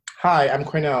Hi, I'm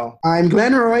Cornell. I'm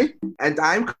Glenroy. And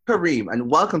I'm Kareem,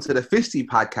 and welcome to the Fish Tea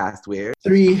Podcast, where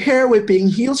three hair-whipping,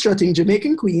 heel-strutting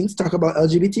Jamaican queens talk about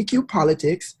LGBTQ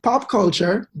politics, pop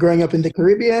culture, growing up in the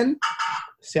Caribbean.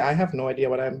 See, I have no idea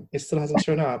it still hasn't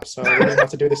shown up, so we may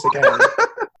have to do this again.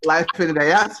 life in the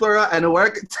diaspora and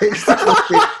work takes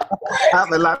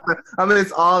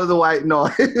it's all the white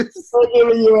noise.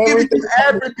 Giving you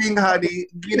everything, honey.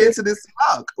 Get into this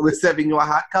smoke. We're serving you a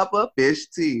hot cup of fish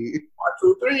tea.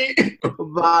 1, 2, 3.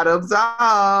 Bottoms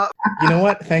up. You know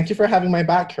what? Thank you for having my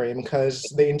back, Kareem, because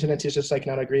the internet is just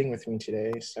not agreeing with me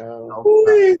today. So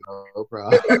no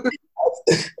problem.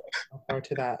 Look forward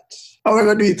to that. How are we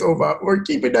going to do it over? We're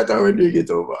keeping that or we're doing it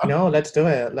over? No, let's do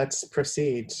it. Let's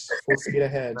proceed. Full speed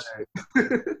ahead.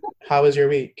 How was your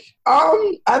week?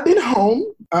 I've been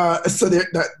home, so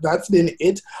that's been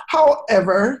it.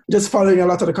 However, just following a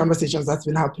lot of the conversations that's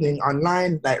been happening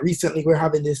online, like recently we're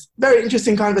having this very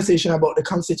interesting conversation about the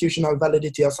constitutional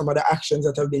validity of some of the actions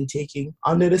that have been taken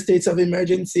under the states of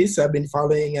emergency. So I've been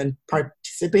following and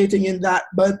participating in that.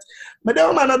 But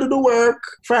madam, I do the work.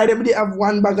 Friday, we have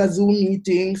one bag of Zoom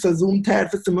meeting, so Zoom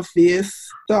tired for some face.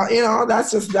 So,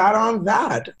 that's just that on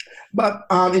that. But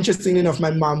interestingly enough,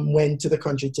 my mom went to the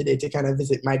country today to kind of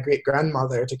visit my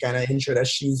great-grandmother to kind of ensure that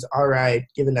she's all right,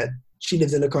 given that she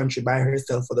lives in the country by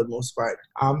herself for the most part.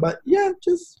 But yeah,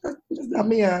 just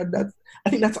I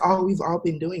think that's all we've all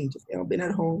been doing. Just been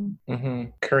at home. Mm-hmm.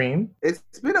 Kareem? It's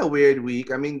been a weird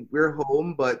week. I mean, we're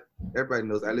home, but everybody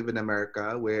knows I live in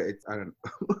America, where it's I don't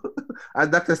know. As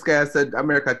Dr. Sky said,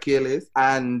 America careless,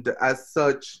 and as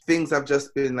such, things have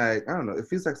just been like, I don't know. It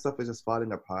feels like stuff is just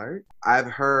falling apart. I've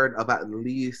heard of at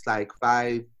least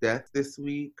 5 deaths this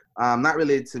week. Not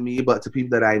related to me, but to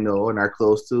people that I know and are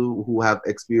close to who have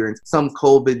experienced some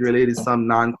COVID related, some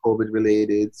non-COVID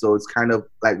related. So it's kind of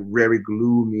very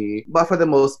gloomy. But for the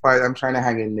most part, I'm trying to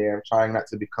hang in there. I'm trying not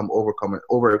to become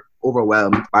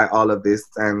overwhelmed by all of this.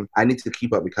 And I need to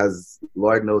keep up because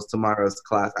Lord knows tomorrow's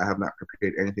class, I have not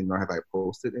prepared anything, nor have I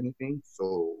posted anything.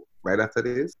 So right after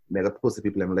this, I'm going to post the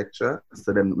people in lecture,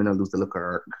 so then I'm going to lose the look of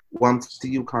work. One to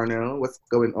you, Cornell. What's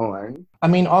going on? I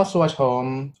mean, also at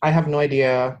home, I have no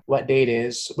idea what day it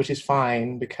is, which is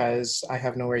fine because I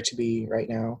have nowhere to be right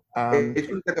now. It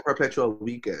feels like a perpetual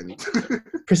weekend.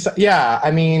 Yeah,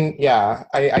 I mean, yeah,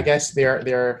 I guess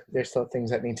there's still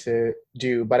things that need to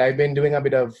do, but I've been doing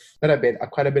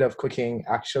quite a bit of cooking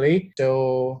actually.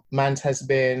 So Mans has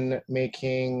been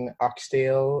making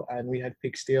oxtail and we had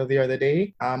pigtail the other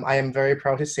day. I am very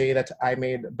proud to say that I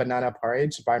made banana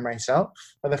porridge by myself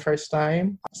for the first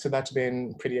time. So that's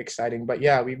been pretty exciting. But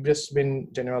yeah, we've just been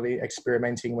generally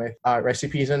experimenting with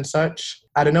recipes and such.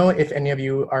 I don't know if any of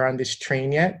you are on this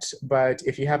train yet, but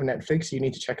if you have Netflix, you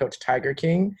need to check out Tiger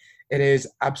King. It is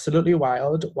absolutely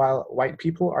wild. While white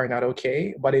people are not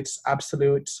okay, but it's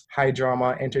absolute high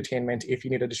drama entertainment if you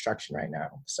need a distraction right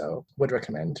now. So would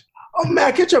recommend. Oh, man,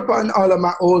 I catch up on all of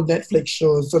my old Netflix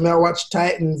shows. So I watch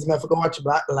Titans, I forgot to watch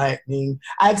Black Lightning.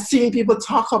 I've seen people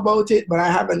talk about it, but I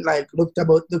haven't looked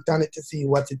on it to see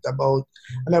what it's about.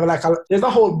 And there's a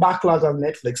whole backlog of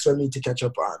Netflix for me to catch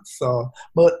up on. So,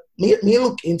 but me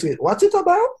look into it. What's it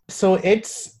about? So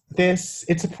it's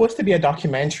supposed to be a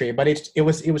documentary, but it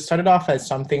was started off as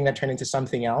something that turned into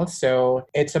something else. So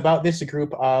it's about this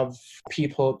group of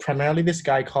people, primarily this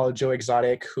guy called Joe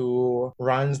Exotic, who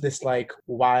runs this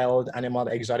wild animal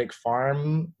exotic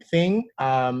farm thing.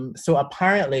 So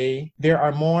apparently there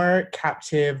are more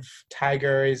captive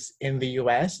tigers in the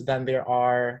US than there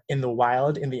are in the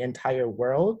wild in the entire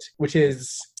world, which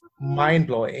is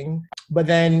mind-blowing. But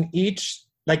then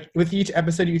with each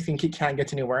episode, you think it can't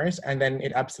get any worse, and then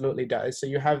it absolutely does. So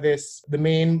you have the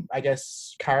main, I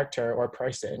guess, character or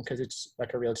person, because it's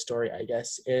a real story, I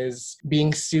guess, is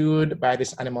being sued by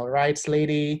this animal rights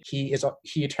lady.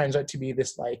 He turns out to be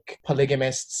this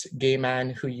polygamist gay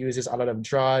man who uses a lot of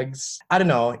drugs. I don't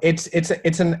know. It's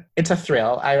a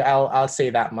thrill. I'll say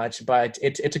that much, but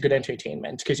it's a good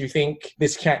entertainment because you think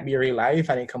this can't be real life,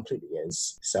 and it completely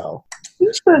is. So.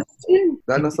 Interesting.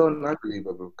 That does sound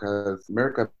unbelievable because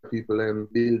American people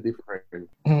feel different.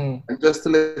 And just to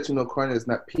let you know, Corner is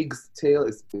not pig's tail,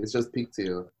 it's just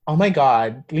pigtail. Oh my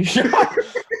God. It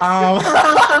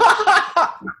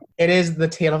is the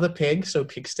tail of the pig, so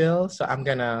pigtail. So I'm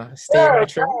gonna stay in my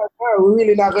true. We're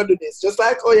really not gonna do this. Just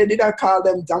you did not call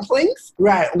them dumplings?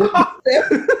 Right.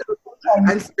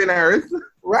 And spinners.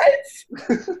 Right?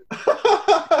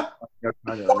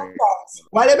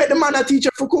 Why they make the man a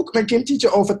teacher for cook, make him teach you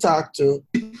how to talk to?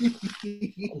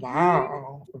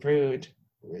 Wow. Rude.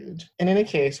 In any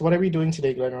case, what are we doing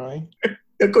today, Glenroy?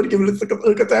 I could give a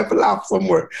little time to laugh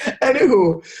somewhere.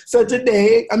 Anywho, so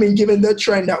today, given the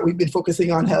trend that we've been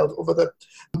focusing on health over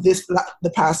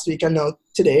the past week and now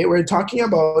today, we're talking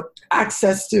about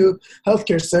access to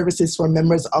healthcare services for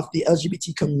members of the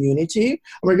LGBT community.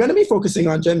 We're going to be focusing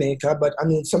on Jamaica, but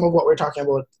some of what we're talking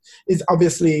about is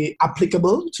obviously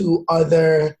applicable to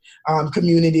other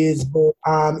communities, both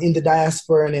in the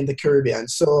diaspora and in the Caribbean.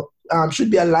 So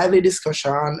should be a lively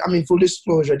discussion. Full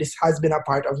disclosure, this has been a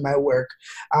part of my work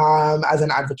as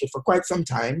an advocate for quite some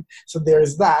time. So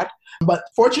there's that. But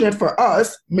fortunate for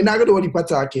us, we're not going to do any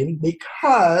talking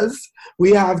because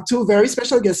we have two very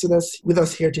special guests with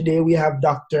us here today. We have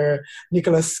Dr.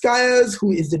 Nicholas Skyers,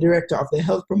 who is the Director of the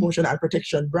Health Promotion and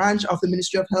Protection Branch of the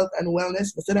Ministry of Health and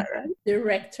Wellness. Was that right?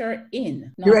 Director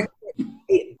in. Director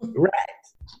in, right.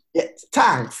 Yes,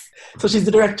 thanks. So she's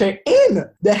the director in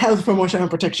the Health Promotion and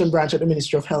Protection Branch at the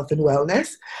Ministry of Health and Wellness.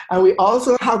 And we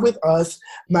also have with us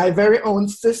my very own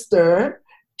sister,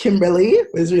 Kimberly,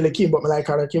 who is really Kim, but I like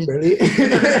her Kimberly.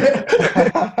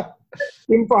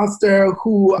 Kim Foster,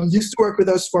 who used to work with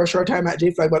us for a short time at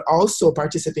JFly, but also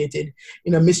participated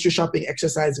in a mystery shopping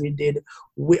exercise we did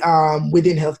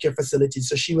within healthcare facilities.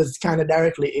 So she was kind of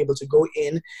directly able to go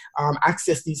in,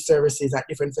 access these services at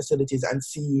different facilities and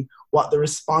see what the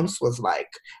response was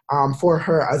like for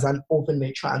her as an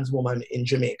openly trans woman in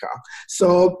Jamaica.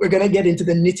 So we're going to get into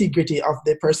the nitty-gritty of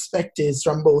the perspectives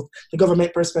from both the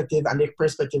government perspective and the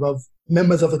perspective of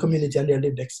members of the community and their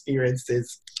lived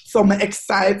experiences. So I'm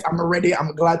excited, I'm ready,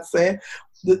 I'm glad to say.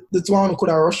 The one could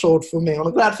have rushed out for me.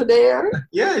 I'm glad for there.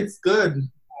 Yeah, it's good.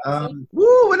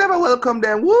 Woo, we never welcome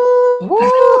them. Woo!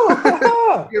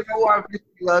 Woo! Give a warm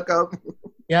welcome.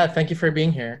 Yeah, thank you for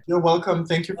being here. You're welcome.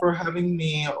 Thank you for having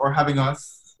me, or having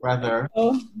us, rather.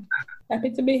 Oh,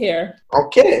 happy to be here.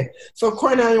 Okay. So,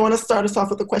 Cornell, you want to start us off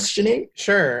with the questioning?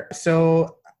 Sure.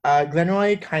 So,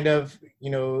 Glenroy kind of,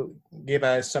 gave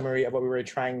a summary of what we were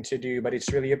trying to do, but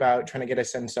it's really about trying to get a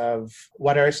sense of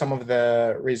what are some of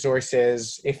the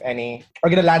resources, if any, or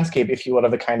get a landscape, if you will,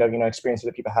 of the kind of, experiences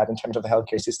that people had in terms of the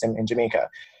healthcare system in Jamaica.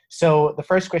 So the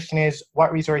first question is,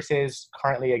 what resources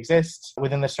currently exist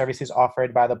within the services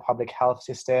offered by the public health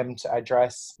system to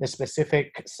address the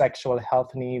specific sexual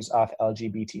health needs of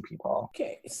LGBT people?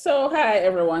 Okay, so hi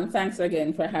everyone. Thanks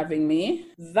again for having me.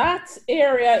 That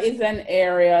area is an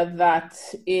area that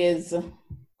is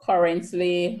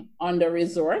currently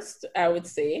under-resourced, I would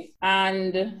say,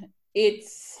 and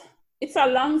it's a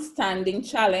long-standing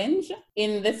challenge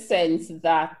in the sense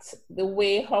that the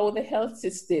way how the health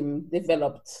system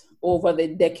developed over the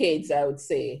decades, I would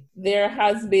say, there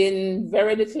has been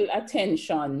very little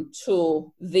attention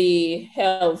to the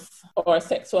health or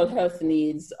sexual health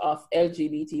needs of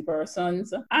LGBT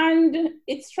persons. And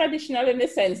it's traditional in the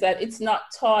sense that it's not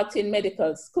taught in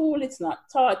medical school, it's not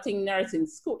taught in nursing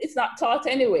school, it's not taught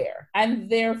anywhere. And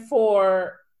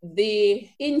therefore, the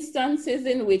instances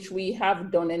in which we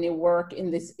have done any work in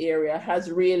this area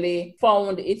has really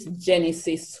found its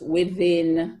genesis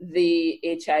within the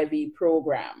HIV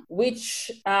program,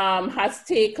 which has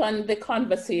taken the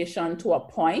conversation to a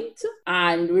point,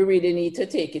 and we really need to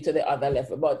take it to the other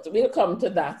level, but we'll come to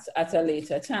that at a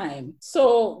later time.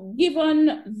 So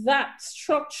given that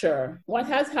structure, what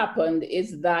has happened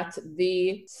is that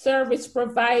the service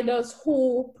providers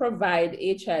who provide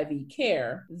HIV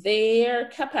care, their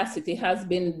capacity has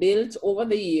been built over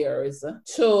the years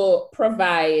to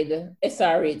provide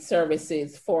SRH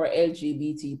services for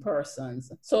LGBT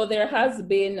persons. So there has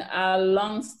been a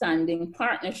long-standing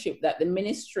partnership that the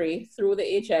ministry through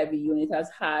the HIV unit has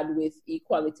had with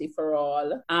Equality for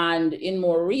All. And in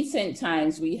more recent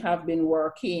times, we have been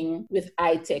working with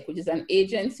ITEC, which is an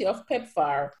agency of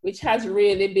PEPFAR, which has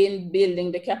really been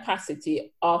building the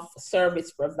capacity of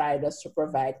service providers to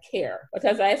provide care. But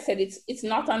as I said, it's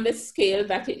not on the scale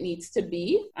that it needs to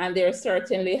be, and there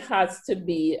certainly has to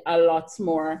be a lot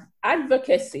more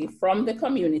advocacy from the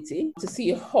community to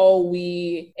see how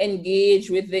we engage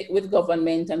with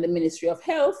government and the Ministry of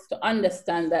Health to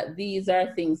understand that these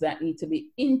are things that need to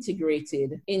be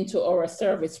integrated into our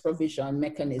service provision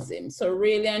mechanism. So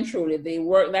really and truly, the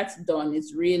work that's done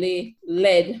is really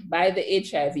led by the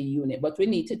HIV unit, but we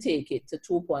need to take it to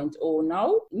 2.0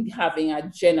 now, having a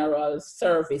general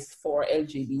service for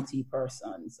LGBT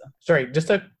persons. Sorry,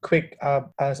 just a quick,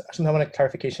 something I want a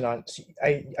clarification on.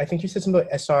 I think you said something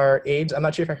about SRH. I'm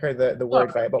not sure if I heard the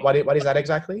word right, but what is that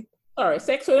exactly? Sorry,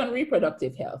 sexual and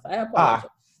reproductive health. I apologize.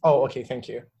 Oh, okay. Thank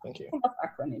you.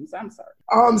 Acronyms. I'm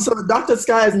sorry. So Dr.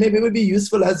 Skyers, maybe it would be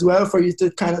useful as well for you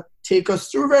to kind of take us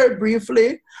through very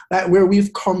briefly, like where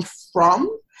we've come from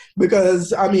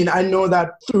Because I mean, I know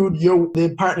that through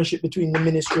the partnership between the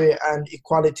ministry and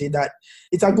equality, that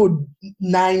it's a good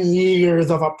 9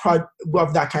 years of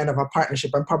of that kind of a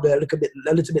partnership, and probably a little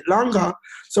bit longer.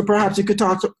 So perhaps you could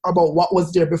talk about what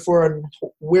was there before and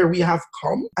where we have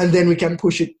come, and then we can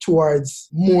push it towards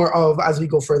more of, as we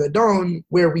go further down,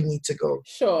 where we need to go.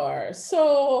 Sure.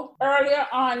 So earlier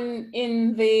on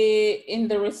in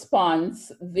the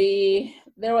response,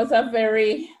 there was a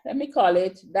very, let me call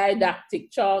it, didactic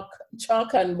chalk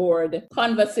and board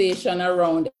conversation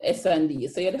around S&D.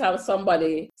 So you'd have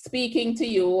somebody speaking to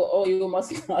you, oh, you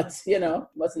must not,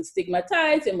 mustn't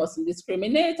stigmatize, you mustn't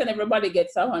discriminate, and everybody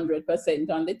gets 100%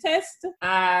 on the test.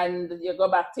 And you go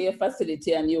back to your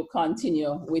facility and you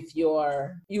continue with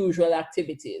your usual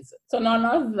activities. So none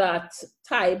of that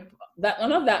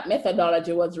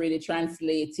methodology was really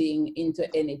translating into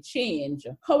any change.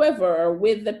 However,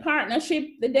 with the partnership,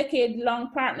 the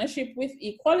decade-long partnership with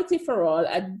Equality for All,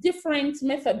 a different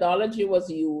methodology was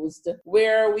used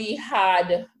where we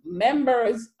had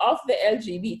members of the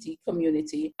LGBT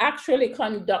community actually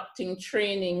conducting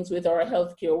trainings with our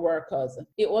healthcare workers.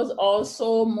 It was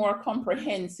also more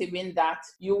comprehensive in that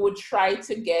you would try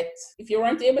to get, if you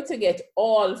weren't able to get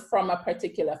all from a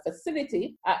particular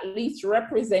facility, at least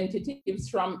representatives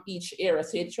from each area.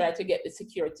 So you try to get the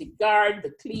security guard,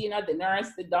 the cleaner, the nurse,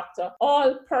 the doctor,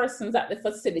 all persons at the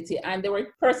facility. And there were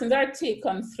persons that are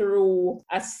taken through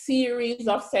a series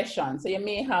of sessions. So you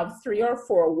may have 3 or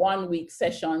 4 one-week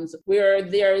sessions where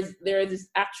there is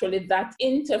actually that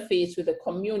interface with the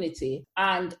community,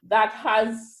 and that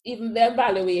has, even the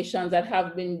evaluations that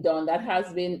have been done, that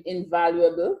has been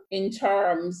invaluable in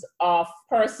terms of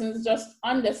persons just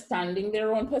understanding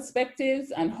their own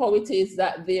perspectives and how it is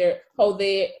that their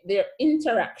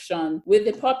interaction with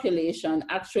the population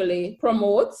actually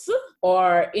promotes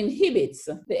or inhibits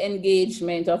the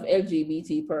engagement of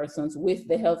LGBT persons with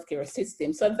the healthcare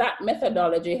system. So that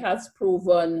methodology has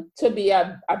proven to be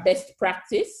a best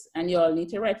practice, and you all need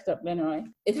to write it up, Lenroy.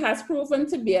 It has proven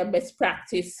to be a best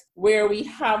practice where we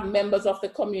have members of the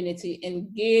community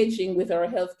engaging with our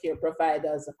healthcare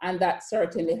providers, and that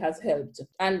certainly has helped.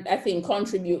 And I think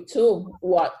contribute to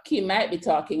what Kim might be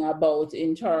talking about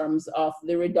in terms of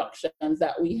the reductions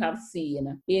that we have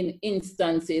seen in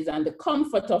instances and the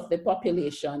comfort of the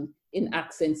population in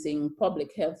accessing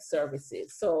public health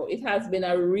services. So it has been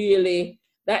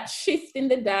that shift in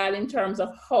the dial in terms of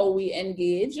how we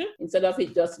engage, instead of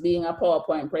it just being a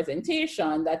PowerPoint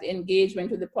presentation, that engagement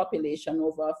with the population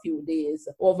over a few days,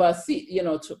 over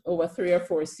 3 or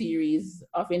 4 series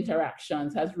of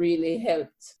interactions has really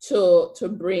helped to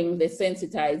bring the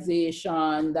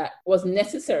sensitization that was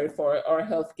necessary for our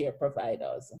healthcare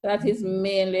providers. That is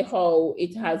mainly how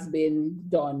it has been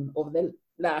done over the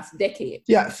last decade.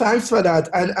 Yeah, thanks for that.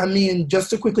 And I mean, just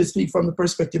to quickly speak from the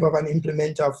perspective of an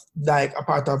implementer of like a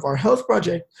part of our health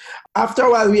project, after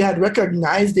a while we had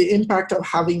recognized the impact of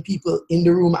having people in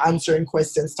the room answering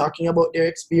questions, talking about their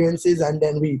experiences, and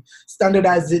then we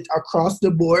standardized it across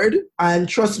the board. And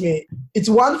trust me, it's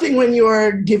one thing when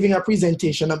you're giving a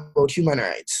presentation about human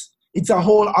rights. It's a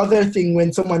whole other thing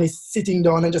when someone is sitting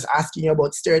down and just asking you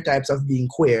about stereotypes of being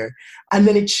queer. And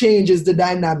then it changes the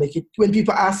dynamic. When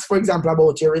people ask, for example,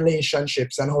 about your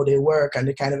relationships and how they work and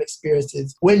the kind of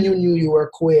experiences, when you knew you were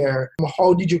queer,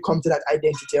 how did you come to that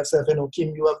identity of self? I know,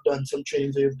 Kim, you have done some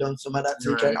trainings, or you've done some of that,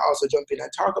 so right. You can also jump in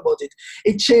and talk about it.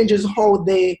 It changes how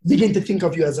they begin to think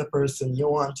of you as a person. You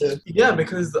want to... Yeah,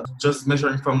 because just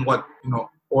measuring from what,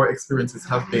 our experiences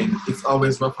have been, it's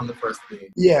always rough on the first day.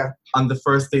 Yeah. On the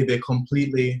first day, they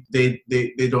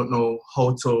don't know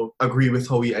how to agree with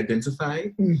how we identify.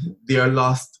 Mm-hmm. They are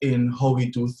lost in how we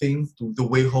do things, the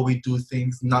way how we do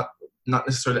things, not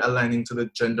necessarily aligning to the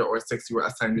gender or sex you were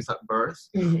assigned with at birth,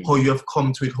 mm-hmm. how you have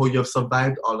come to it, how you have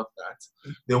survived all of that.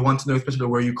 Mm-hmm. They want to know especially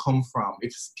where you come from,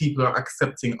 if people are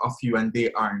accepting of you and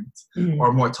they aren't, mm-hmm.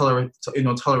 or more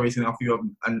tolerating of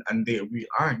you and they really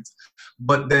aren't.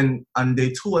 But then on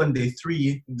day 2 and day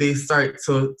 3, they start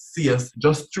to see us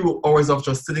just through hours of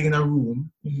just sitting in a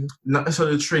room, mm-hmm. not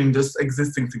necessarily trained, just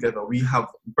existing together. We have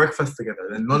breakfast together,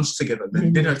 then lunch together, then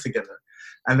mm-hmm. dinner together.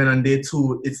 And then on day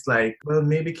 2, it's like, well,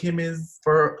 maybe Kim is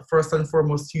first and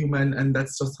foremost human, and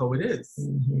that's just how it is.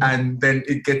 Mm-hmm. And then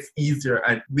it gets easier,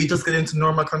 and we just get into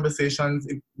normal conversations.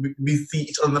 We see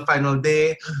each other on the final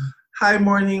day. Mm-hmm. Hi,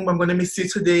 morning. I'm going to miss you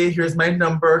today. Here's my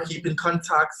number. Keep in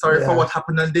contact. Sorry for what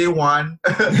happened on day 1.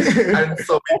 And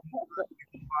so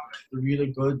it's really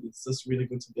good. It's just really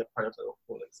good to be a part of the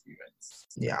whole experience.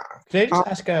 Yeah. Can I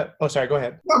just ask oh, sorry, go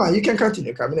ahead. No, you can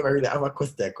continue. I never really have a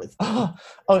question. Oh,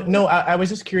 no, I was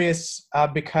just curious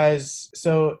because,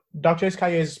 so Dr.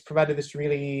 Iskaya has provided this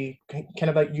really kind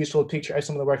of like useful picture of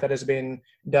some of the work that has been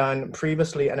done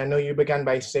previously. And I know you began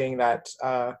by saying that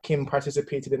Kim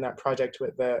participated in that project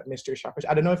with the mystery shoppers.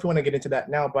 I don't know if you want to get into that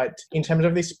now, but in terms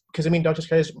of this, because I mean, Dr.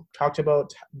 Iskaya has talked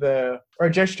about or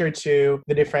gestured to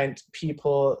the different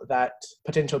people that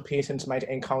potential patients might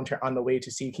encounter on the way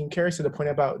to seeking care. So the point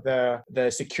about the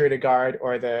security guard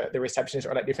or the receptionist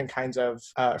or like different kinds of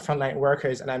frontline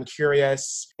workers. And I'm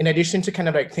curious, in addition to kind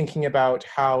of like thinking about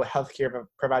how healthcare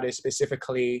providers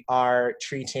specifically are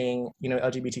treating,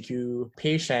 LGBTQ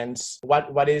patients,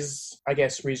 what is, I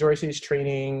guess, resources,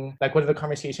 training, like what are the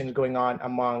conversations going on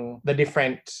among the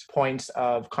different points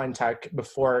of contact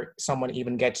before someone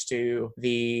even gets to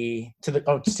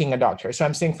seeing a doctor? So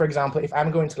I'm saying, for example, if I'm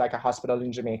going to like a hospital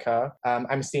in Jamaica,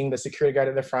 I'm seeing the security guard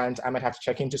at the front, I might have to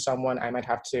check into someone, I might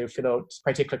have to fill out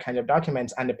particular kinds of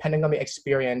documents, and depending on the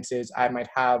experiences I might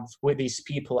have with these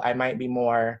people, I might be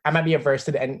averse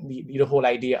to the whole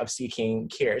idea of seeking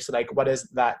care. So like, what does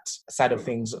that side of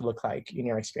things look like in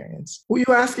your experience? Who are you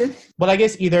asking? Well, I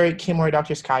guess either Kim or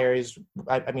Dr. Iskaya is,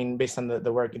 I mean, based on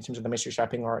the work in terms of the mystery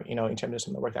shopping or, in terms of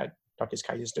some of the work that Dr.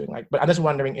 Iskaya is doing. But I'm just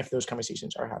wondering if those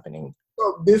conversations are happening.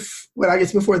 Well, I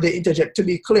guess before they interject, to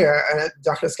be clear,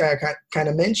 Dr. Iskaya kind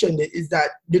of mentioned it, is that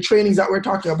the trainings that we're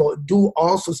talking about do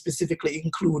also specifically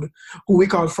include who we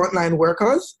call frontline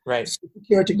workers, right?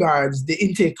 Security guards, the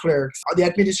intake clerks, the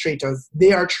administrators.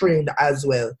 They are trained as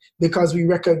well because we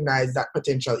recognize that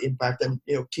potential impact. And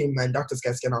Kim and Dr.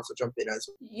 Iskaya can also jump in as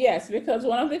well. Yes, because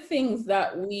one of the things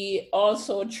that we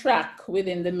also track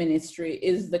within the ministry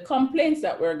is the complaints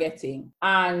that we're getting,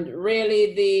 and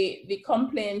really the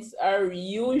complaints are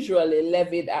usually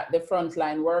levied at the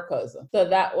frontline workers. So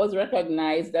that was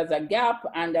recognized as a gap,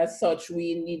 and as such,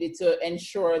 we needed to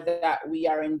ensure that we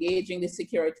are engaging the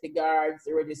security guards,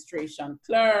 the registration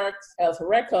clerks, health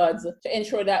records, to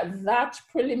ensure that that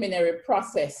preliminary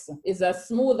process is as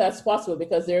smooth as possible,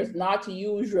 because there's not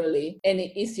usually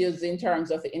any issues in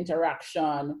terms of the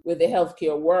interaction with the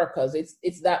healthcare workers.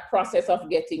 It's that process of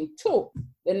getting to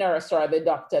the nurse or the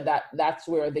doctor that's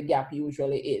where the gap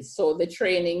usually is. So the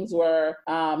trainings were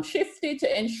shifted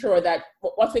to ensure that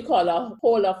what we call a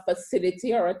whole of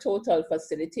facility or a total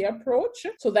facility approach,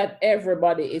 so that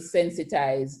everybody is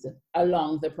sensitized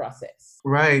along the process.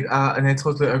 Right, and I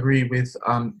totally agree with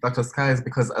Dr. Skies,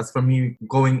 because as for me,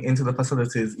 going into the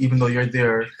facilities, even though you're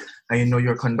there and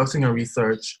you're conducting your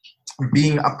research,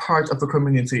 being a part of the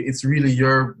community, it's really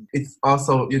it's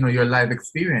also your live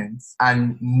experience,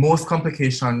 and most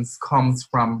complications comes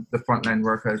from the frontline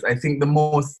workers. I think the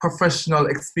most professional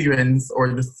experience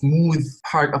or the smooth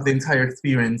part of the entire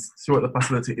experience throughout the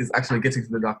facility is actually getting to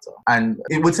the doctor. And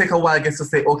it would take a while, I guess, to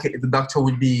say, okay, the doctor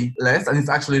would be less, and it's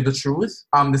actually the truth.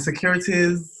 The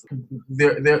securities,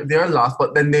 they're lost,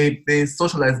 but then they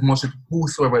socialize much with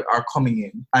whosoever are coming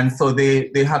in, and so they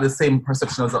have the same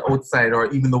perception as the outside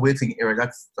or even the waiting area.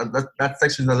 That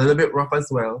section is a little bit rough as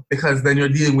well, because then you're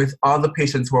dealing with all the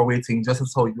patients who are waiting just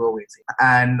as how you are waiting,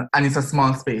 and it's a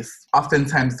small space.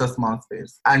 Oftentimes it's a small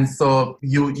space, and so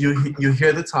you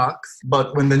hear the talks,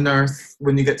 but when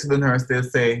you get to the nurse, they'll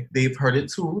say they've heard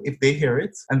it too if they hear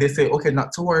it, and they say, okay,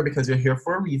 not to worry because you're here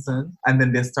for a reason, and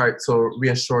then they start to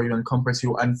reassure you and comfort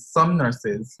you. And some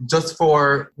nurses, just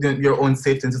for your own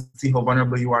safety and to see how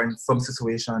vulnerable you are in some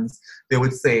situations, they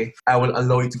would say, I will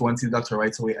allow you to go and see the doctor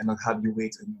right away and not have you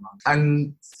wait any longer.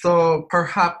 And so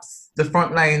perhaps the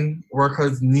frontline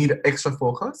workers need extra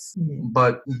focus,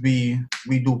 but we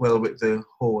do well with the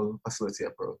whole facility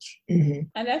approach. Mm-hmm.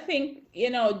 And I think,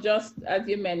 just as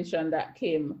you mentioned that,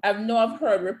 Kim, I've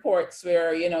heard reports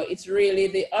where, it's really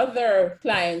the other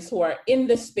clients who are in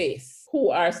the space who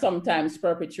are sometimes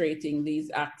perpetrating these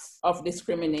acts of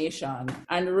discrimination.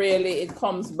 And really it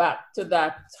comes back to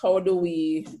that, how do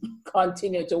we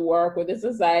continue to work with the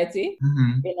society,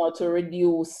 to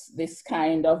reduce this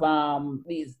kind of,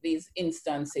 these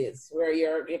instances where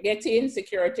you're getting,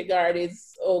 security guard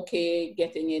is okay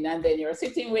getting in, and then you're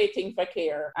sitting waiting for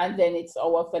care, and then it's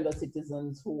our fellow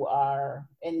citizens who are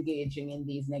engaging in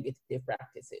these negative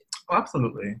practices. Oh,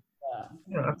 absolutely.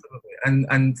 Yeah, absolutely.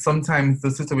 And sometimes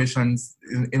the situations,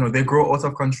 they grow out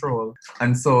of control.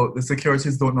 And so the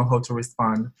securities don't know how to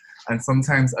respond. And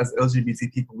sometimes as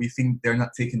LGBT people, we think they're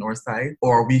not taking our side,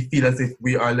 or we feel as if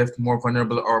we are left more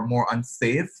vulnerable or more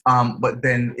unsafe. But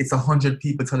then it's 100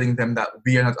 people telling them that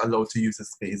we are not allowed to use the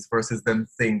space versus them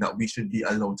saying that we should be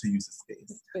allowed to use the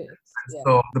space. Yeah.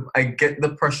 So I get the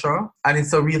pressure, and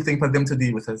it's a real thing for them to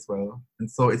deal with as well. And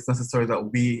so it's necessary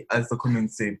that we as the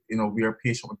community, we are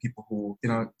patient with people who,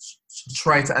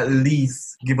 try to at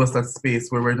least give us that space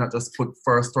where we're not just put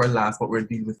first or last, but we're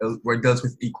dealt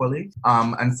with equally.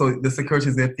 And so so the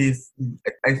securities they face,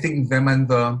 I think them and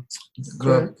the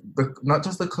not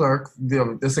just the clerks,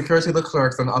 the security, the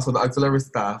clerks, and also the auxiliary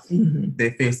staff,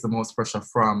 they face the most pressure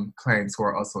from clients who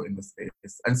are also in the space.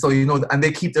 And so, and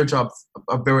they keep their jobs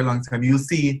a very long time. You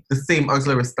see the same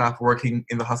auxiliary staff working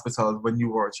in the hospitals when you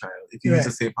were a child, if you use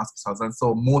the same hospitals. And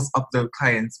so most of the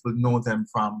clients will know them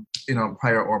from,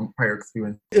 prior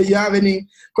experience. Do you have any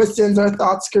questions or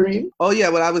thoughts, Kareem? Oh, yeah.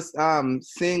 Well, I was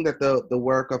saying that the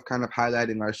work of kind of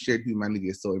highlighting our shared humanity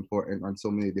is so important on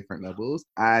so many different levels.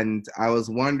 And I was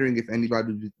wondering if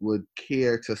anybody would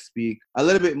care to speak a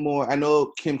little bit more. I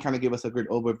know Kim kind of gave us a good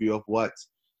overview of what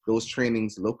those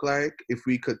trainings look like. If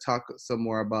we could talk some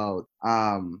more about,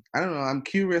 I don't know, I'm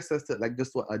curious as to like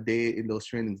just what a day in those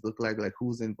trainings look like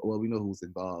who's in, well, we know who's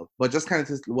involved, but just kind of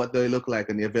just what they look like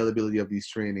and the availability of these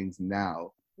trainings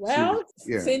now. Well,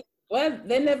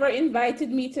 they never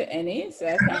invited me to any, so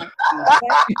I can't.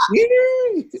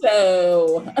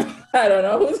 So I don't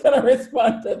know who's gonna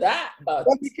respond to that. But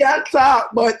we can't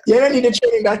talk. But you don't need the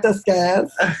training, Dr. Scares.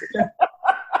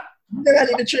 You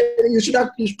don't need the training.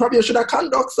 You probably should have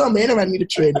conducted some. You never need the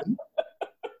training.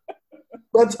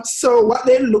 But so what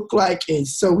they look like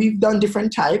is, so we've done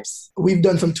different types. We've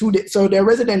done some 2 days. So they're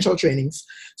residential trainings.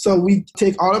 So we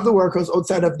take all of the workers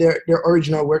outside of their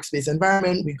original workspace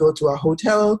environment. We go to a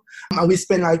hotel and we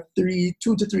spend like 2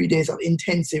 to 3 days of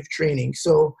intensive training.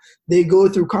 So they go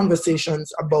through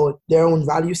conversations about their own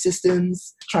value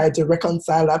systems, try to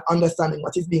reconcile that, understanding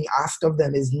what is being asked of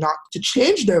them is not to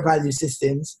change their value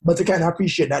systems, but to kind of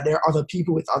appreciate that there are other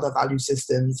people with other value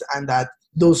systems and that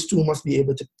those two must be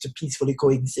able to peacefully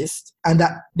coexist. And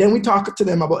that then we talk to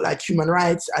them about like human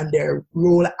rights and their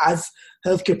role as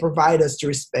healthcare providers to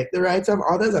respect the rights of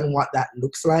others and what that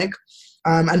looks like.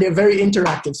 And they're very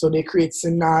interactive. So they create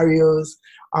scenarios,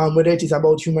 whether it is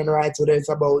about human rights, whether it's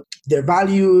about their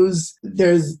values.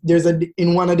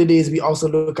 In one of the days, we also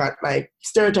look at like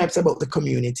stereotypes about the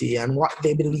community and what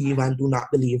they believe and do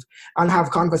not believe and have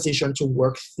conversation to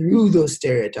work through those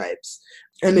stereotypes.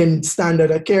 And then standard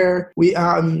of care, we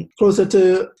closer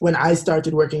to when I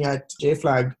started working at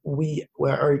JFlag, we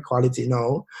were equality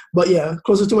now. But yeah,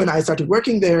 closer to when I started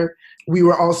working there, we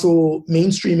were also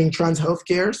mainstreaming trans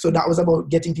healthcare. So that was about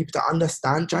getting people to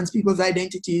understand trans people's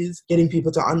identities, getting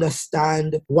people to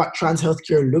understand what trans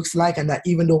healthcare looks like, and that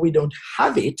even though we don't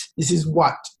have it, this is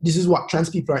what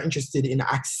trans people are interested in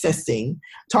accessing.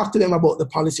 Talk to them about the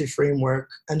policy framework.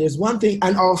 And there's one thing,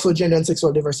 and also gender and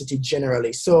sexual diversity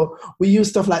generally. So we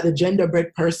use stuff like the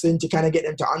gender-bred person to kind of get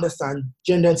them to understand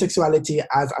gender and sexuality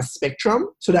as a spectrum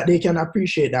so that they can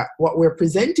appreciate that what we're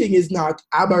presenting is not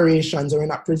aberrations, or we're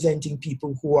not presenting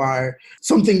people who are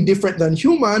something different than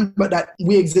human, but that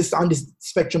we exist on this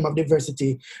spectrum of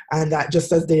diversity, and that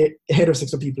just as the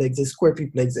heterosexual people exist, queer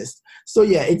people exist. So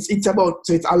yeah, it's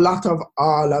a lot of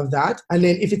all of that. And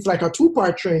then if it's like a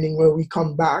 2-part training where we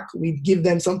come back, we give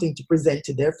them something to present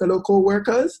to their fellow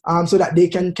co-workers, so that they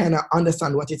can kind of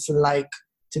understand what it's like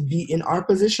to be in our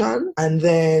position, and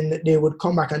then they would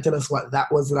come back and tell us what that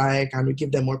was like, and we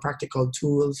give them more practical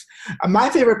tools. And my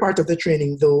favorite part of the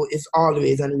training, though, is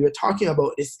always, and we were talking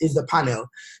about this, is the panel.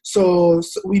 So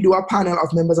we do a panel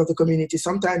of members of the community.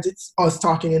 Sometimes it's us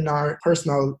talking in our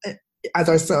personal as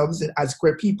ourselves as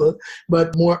queer people,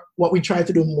 but more what we try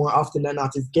to do more often than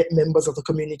not is get members of the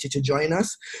community to join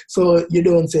us. So you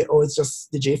don't say, oh, it's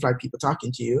just the JFlag people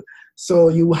talking to you. So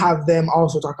you have them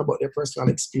also talk about their personal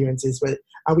experiences,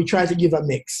 and we try to give a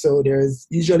mix. So there's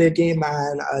usually a gay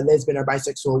man, a lesbian or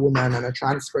bisexual woman, and a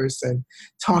trans person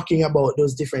talking about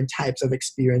those different types of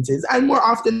experiences. And more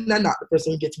often than not, the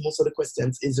person who gets most of the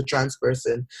questions is a trans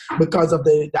person because of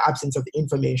the absence of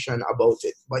information about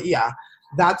it. But yeah,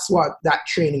 that's what that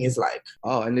training is like.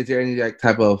 Oh, and is there any like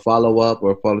type of follow-up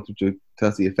or follow-through to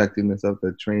test the effectiveness of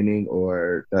the training,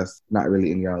 or that's not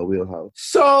really in your wheelhouse?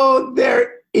 So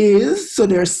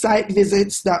there's site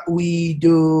visits that we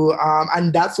do,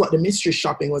 and that's what the mystery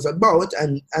shopping was about.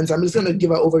 And so I'm just going to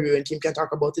give an overview, and Kim can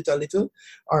talk about it a little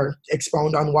or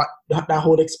expound on what that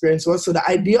whole experience was. So the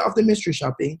idea of the mystery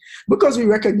shopping, because we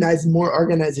recognized more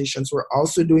organizations were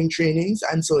also doing trainings,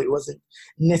 and so it wasn't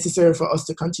necessary for us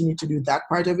to continue to do that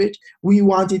part of it. We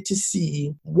wanted to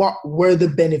see what were the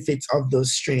benefits of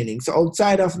those trainings. So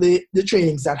outside of the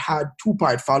trainings that had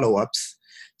 2-part follow-ups,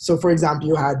 so for example,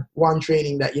 you had one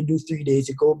training that you do 3 days,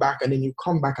 you go back and then you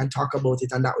come back and talk about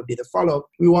it, and that would be the follow-up.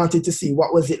 We wanted to see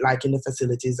what was it like in the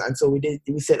facilities. And so we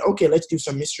said, okay, let's do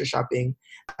some mystery shopping.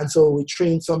 And so we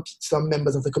trained some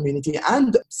members of the community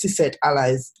and CSET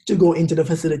allies to go into the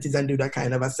facilities and do that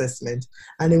kind of assessment.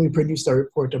 And then we produced a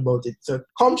report about it. So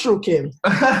come through, Kim.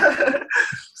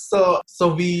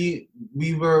 So we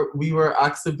were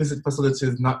asked to visit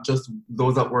facilities, not just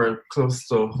those that were close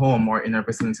to home or in our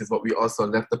vicinities, but we also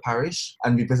left the parish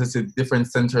and we visited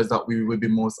different centers that we would be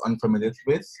most unfamiliar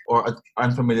with or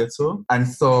unfamiliar to. And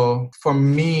so for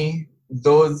me,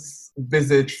 those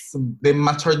visits, they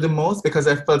mattered the most because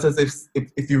I felt as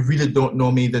if you really don't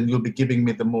know me, then you'll be giving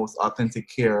me the most authentic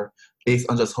care based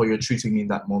on just how you're treating me in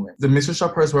that moment. The mystery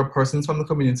shoppers were persons from the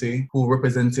community who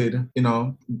represented,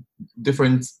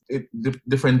 different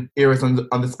areas on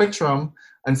the spectrum.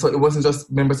 And so it wasn't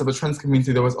just members of the trans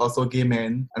community, there was also gay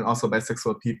men and also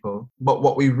bisexual people. But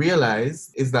what we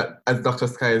realized is that, as Dr.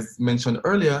 Skies mentioned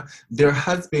earlier, there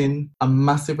has been a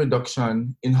massive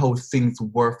reduction in how things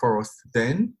were for us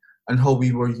then and how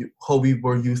we were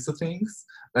used to things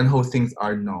and how things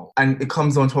are now. And it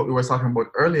comes down to what we were talking about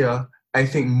earlier. I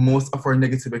think most of our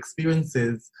negative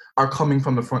experiences are coming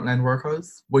from the frontline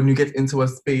workers. When you get into a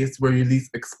space where you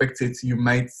least expect it, you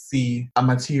might see a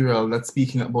material that's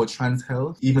speaking about trans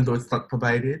health, even though it's not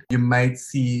provided. You might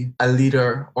see a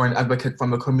leader or an advocate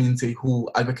from the community who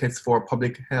advocates for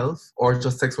public health or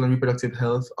just sexual and reproductive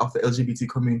health of the LGBT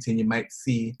community, and you might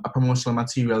see a promotional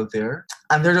material there.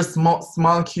 And they're just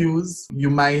small cues. You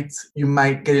might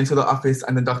get into the office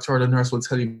and the doctor or the nurse will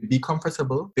tell you, be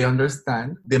comfortable. They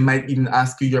understand. They might even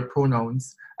ask you your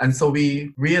pronouns. And so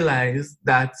we realize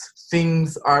that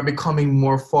things are becoming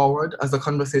more forward as the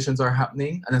conversations are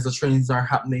happening and as the trainings are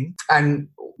happening. And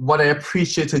what I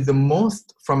appreciated the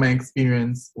most from my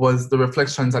experience was the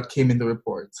reflections that came in the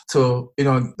report. So,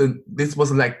 this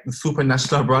was like the super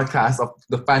national broadcast of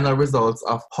the final results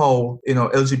of how,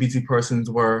 LGBT persons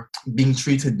were being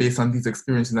treated based on these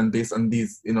experiences and based on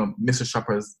these, mystery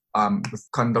shoppers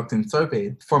conducting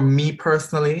survey. For me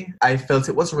personally, I felt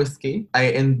it was risky. I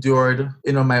endured,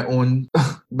 my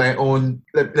own,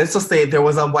 let's just say there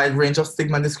was a wide range of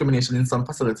stigma and discrimination in some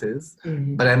facilities,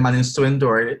 but I managed to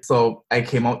endure it. So I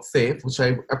came out safe, which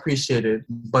I appreciated,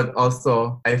 but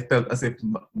also I felt as if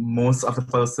most of the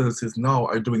facilities now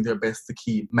are doing their best to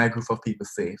keep my group of people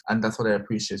safe. And that's what I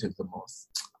appreciated the most.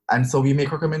 And so we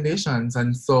make recommendations.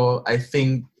 And so I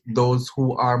think those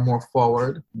who are more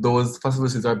forward, those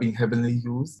facilities are being heavily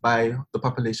used by the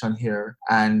population here.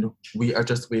 And we are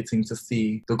just waiting to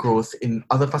see the growth in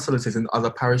other facilities in other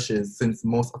parishes, since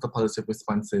most of the positive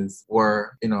responses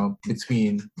were,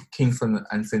 between Kingston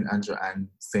and St. Andrew and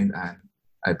St. Anne,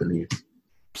 I believe.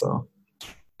 So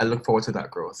I look forward to that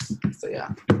growth. So yeah.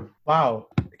 Wow.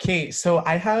 Okay, so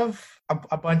I have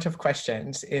a bunch of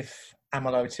questions, if I'm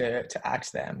allowed to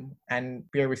ask them, and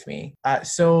bear with me.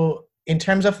 So in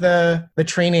terms of the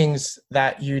trainings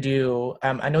that you do,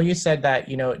 I know you said that,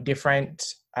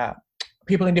 different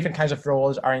people in different kinds of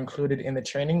roles are included in the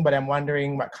training, but I'm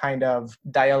wondering what kind of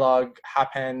dialogue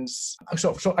happens.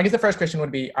 So I guess the first question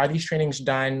would be, are these trainings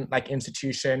done like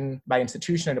institution by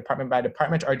institution or department by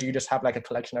department, or do you just have like a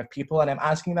collection of people? And I'm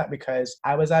asking that because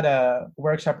I was at a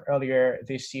workshop earlier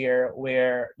this year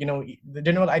where, the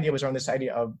general idea was around this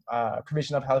idea of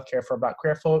provision of healthcare for Black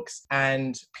queer folks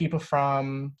and people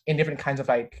from in different kinds of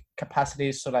like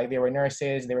capacities. So like there were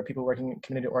nurses, there were people working in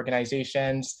community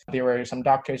organizations, there were some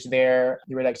doctors there,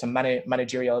 there were like some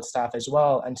managerial staff as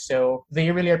well. And so they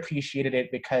really appreciated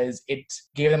it because it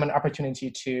gave them an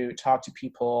opportunity to talk to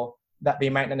people that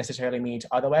they might not necessarily meet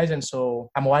otherwise. And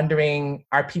so I'm wondering,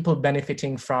 are people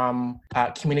benefiting from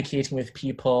communicating with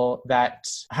people that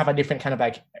have a different kind of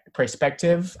like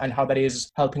perspective, and how that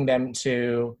is helping them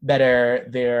to better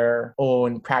their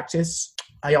own practice?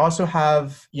 I also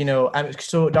have,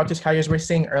 so Dr. Skyers were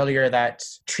saying earlier that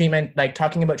treatment, like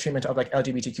talking about treatment of like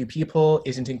LGBTQ people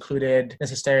isn't included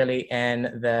necessarily in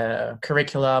the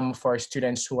curriculum for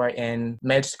students who are in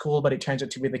med school, but it turns out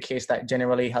to be the case that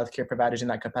generally healthcare providers in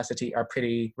that capacity are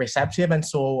pretty receptive. And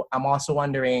so I'm also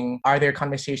wondering, are there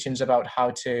conversations about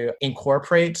how to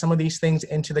incorporate some of these things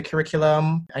into the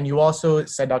curriculum? And you also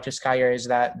said, Dr. Skyers,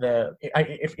 that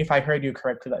if I heard you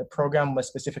correctly, that the program was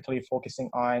specifically focusing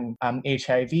on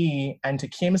HIV. And to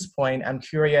Kim's point, I'm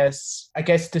curious, I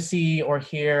guess, to see or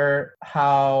hear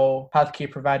how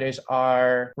healthcare providers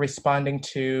are responding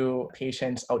to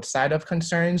patients outside of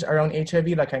concerns around HIV.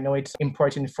 Like, I know it's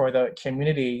important for the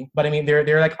community, but I mean, there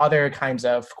are like other kinds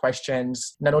of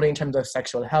questions, not only in terms of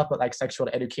sexual health, but like sexual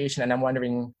education. And I'm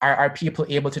wondering, are people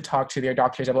able to talk to their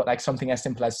doctors about like something as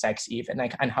simple as sex even,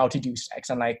 like, and how to do sex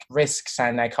and like risks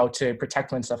and like how to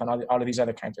protect oneself and all of these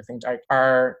other kinds of things?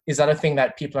 Is that a thing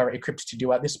that people are equipped to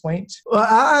do at this point? Well,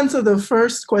 I'll answer the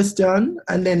first question,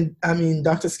 and then,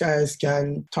 Dr. Skyers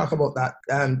can talk about that.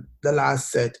 the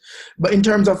last set. But in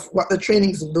terms of what the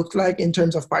trainings looked like in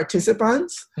terms of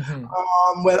participants,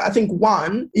 well, I think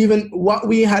even what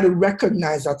we had to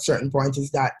recognize at certain point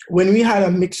is that when we had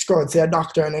a mixed crowd, say a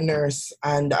doctor and a nurse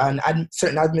and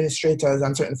certain administrators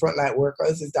and certain frontline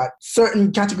workers, is that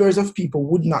certain categories of people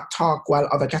would not talk while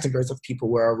other categories of people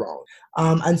were around.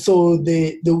 And so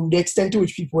the extent to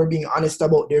which people were being honest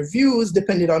about their views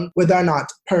depended on whether or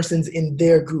not persons in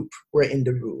their group were in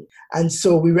the room. And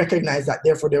so we recognized that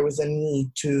therefore there was a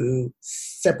need to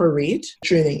separate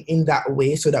training in that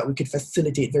way so that we could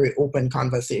facilitate very open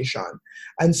conversation.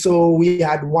 And so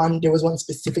there was one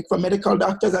specific for medical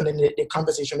doctors, and then the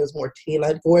conversation was more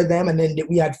tailored for them. And then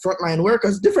we had frontline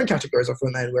workers, different categories of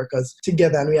frontline workers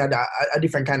together, and we had a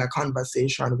different kind of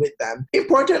conversation with them.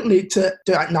 Importantly to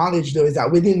acknowledge though is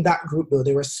that within that group though,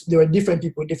 there were different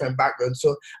people with different backgrounds.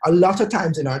 So a lot of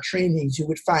times in our trainings, you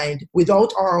would find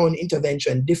without our own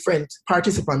intervention, different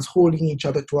participants holding each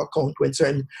other to account when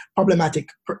certain problematic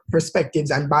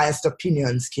perspectives and biased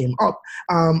opinions came up.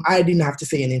 I didn't have to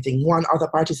say anything. One other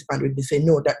participant would be saying,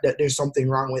 no, that there's something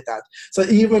wrong with that. So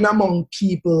even among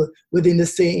people within the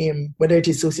same, whether it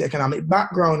is socioeconomic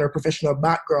background or professional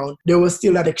background, there was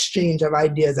still that exchange of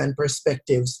ideas and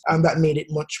perspectives that made it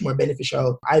much more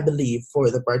beneficial, I believe, for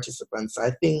the participants.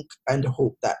 I think and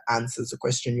hope that answers the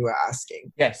question you were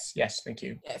asking. Yes, thank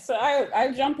you. Yeah, so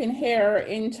I'll jump in here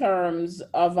in terms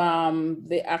of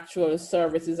the actual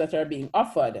services that are being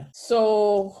offered.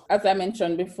 So as I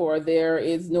mentioned before, there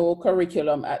is no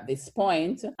curriculum at this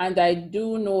point, and I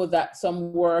do know that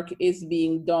some work is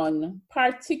being done,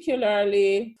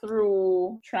 particularly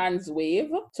through Transwave,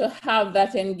 to have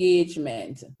that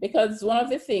engagement. Because one of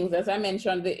the things, as I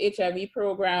mentioned, the HIV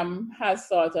program has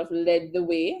sort of led the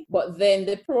way, but then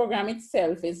the program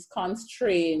itself is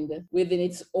constrained within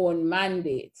its own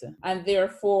mandate. And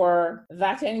therefore,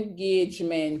 that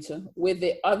engagement with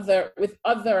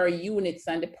other units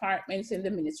and departments in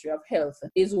the Ministry of Health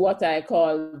is what I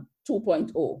call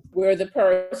 2.0, where the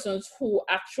persons who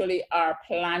actually are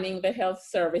planning the health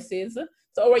services.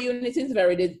 So our unit is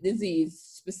very disease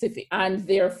specific, and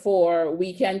therefore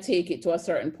we can take it to a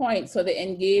certain point. So the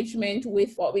engagement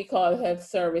with what we call health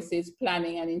services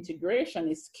planning and integration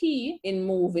is key in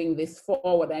moving this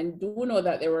forward. I do know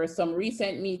that there were some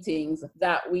recent meetings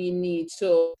that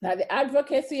the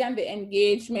advocacy and the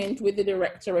engagement with the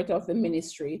directorate of the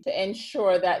ministry to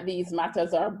ensure that these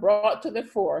matters are brought to the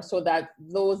fore so that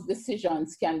those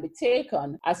decisions can be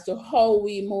taken as to how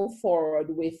we move forward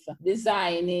with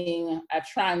designing a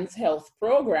trans health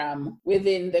program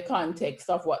within the context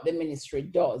of what the ministry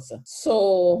does.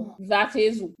 So that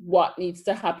is what needs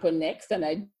to happen next. And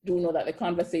I do know that the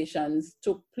conversations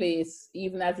took place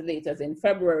even as late as in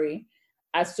February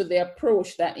as to the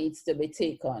approach that needs to be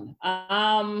taken.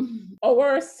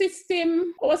 Our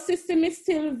system is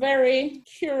still very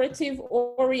curative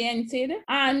oriented,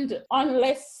 and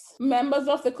unless members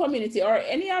of the community or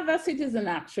any other citizen,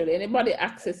 actually, anybody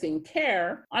accessing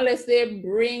care, unless they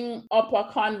bring up a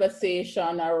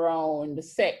conversation around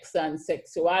sex and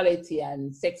sexuality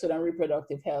and sexual and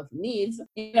reproductive health needs,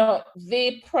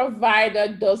 the provider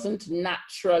doesn't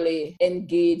naturally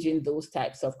engage in those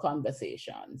types of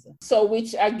conversations. So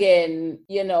which again,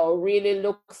 really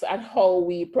looks at how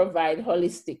we provide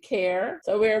holistic care.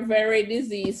 So we're very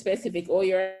disease specific. Oh,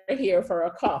 you're here for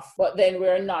a cough, but then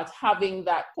we're not having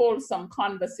that wholesome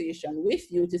conversation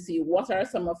with you to see what are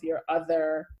some of your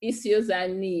other issues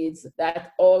and needs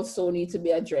that also need to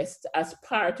be addressed as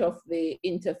part of the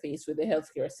interface with the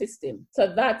healthcare system.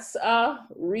 So that's a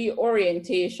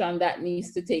reorientation that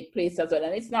needs to take place as well.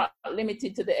 And it's not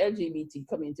limited to the LGBT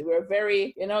community. We're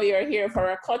very, you're here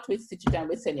for a cut, we stitch it and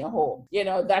we send you home.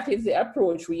 That is the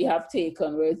approach we have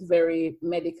taken, where it's very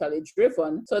medically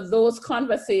driven. So those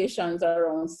conversations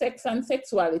around sex and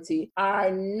sexuality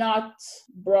are not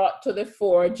brought to the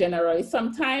fore generally.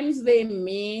 Sometimes they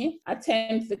may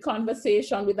attempt the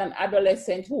conversation with an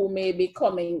adolescent who may be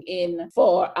coming in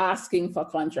for asking for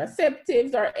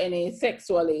contraceptives or any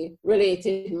sexually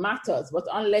related matters. But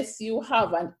unless you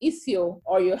have an issue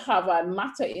or you have a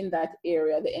matter in that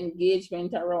area, the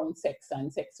engagement around sex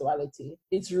and sexuality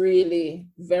is really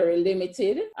very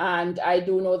limited. And I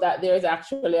do know that there is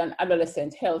actually an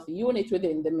adolescent health unit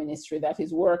within the ministry that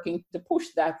is working to push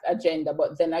that agenda.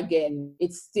 But then again,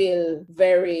 it's still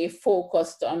very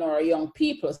focused on our young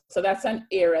people. So that's an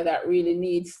area that really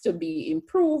needs to be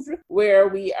improved, where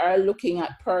we are looking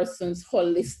at persons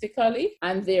holistically.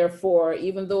 And therefore,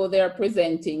 even though they're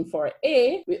presenting for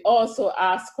A, we also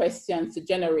ask questions to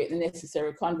generate the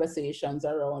necessary conversations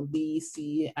around B,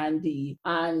 C, and D,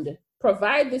 and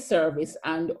provide the service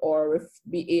and or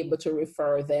be able to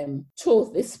refer them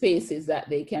to the spaces that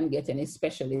they can get any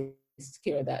specialist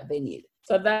care that they need.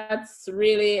 So that's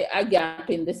really a gap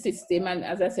in the system. And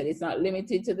as I said, it's not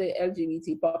limited to the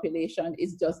LGBT population.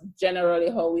 It's just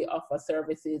generally how we offer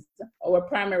services. Our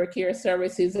primary care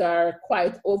services are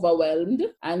quite overwhelmed.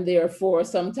 And therefore,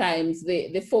 sometimes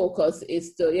the focus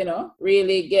is to,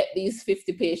 really get these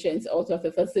 50 patients out of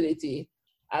the facility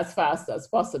as fast as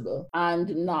possible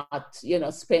and not,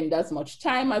 spend as much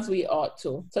time as we ought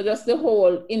to. So just the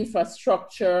whole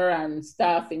infrastructure and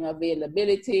staffing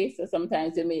availability. So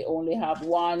sometimes you may only have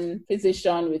one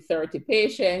physician with 30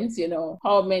 patients,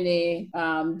 how many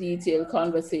detailed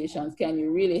conversations can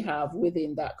you really have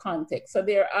within that context? So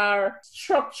there are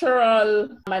structural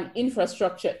and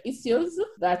infrastructure issues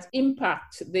that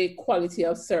impact the quality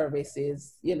of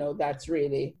services, that's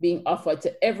really being offered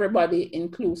to everybody,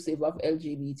 inclusive of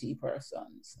LGBT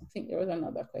persons. I think there was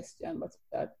another question, but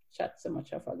that chat so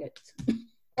much I forget.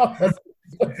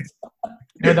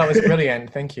 No, that was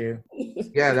brilliant. Thank you.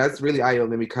 Yeah, that's really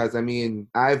eye-opening because,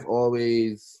 I've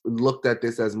always looked at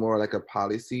this as more like a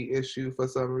policy issue for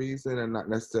some reason and not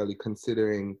necessarily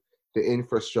considering the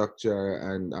infrastructure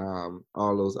and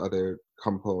all those other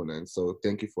components. So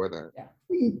thank you for that. Yeah.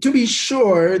 To be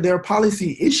sure, there are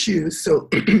policy issues. So,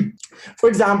 for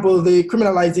example, the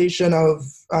criminalization of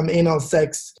anal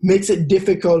sex makes it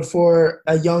difficult for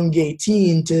a young gay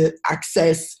teen to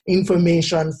access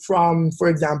information from, for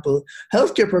example,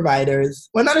 healthcare providers.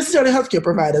 Well, not necessarily healthcare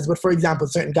providers, but for example,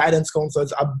 certain guidance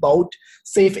counselors about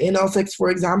safe anal sex, for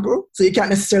example. So you can't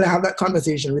necessarily have that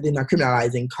conversation within a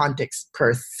criminalizing context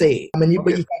per se. But you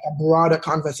can have a broader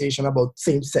conversation about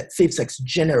safe sex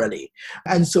generally.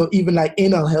 And so even like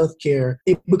anal healthcare,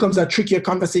 it becomes a trickier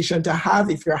conversation to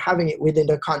have if you're having it within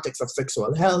the context of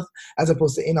sexual health as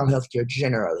opposed to anal healthcare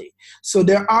generally. So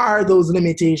there are those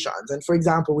limitations. And for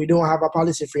example, we don't have a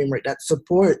policy framework that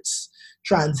supports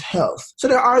trans health. So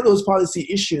there are those policy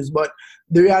issues, but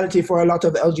the reality for a lot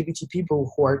of LGBT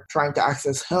people who are trying to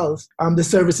access health, the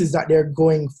services that they're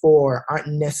going for aren't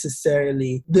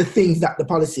necessarily the things that the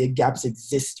policy gaps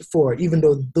exist for, even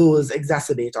though those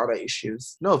exacerbate other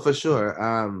issues. No, for sure.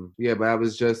 But I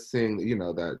was just saying,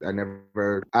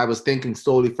 that I was thinking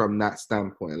solely from that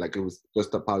standpoint, like it was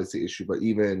just a policy issue. But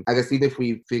even if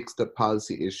we fix the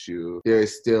policy issue, there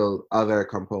is still other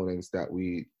components that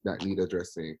need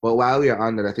addressing. But while we are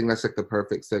on that, I think that's like the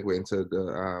perfect segue into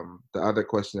the other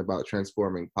question about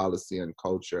transforming policy and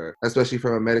culture, especially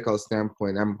from a medical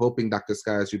standpoint. I'm hoping, Dr.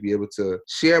 Skiles, you'll be able to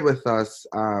share with us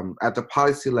at the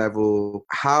policy level,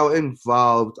 how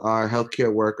involved are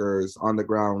healthcare workers on the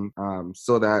ground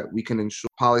so that we can ensure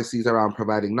policies around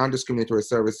providing non-discriminatory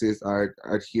services are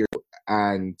adhered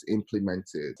and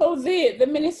implemented. So the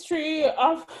Ministry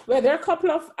of, there are a couple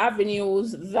of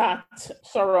avenues that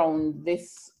surround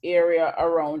this area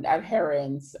around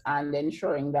adherence and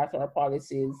ensuring that our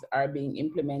policies are being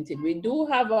implemented. We do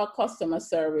have a customer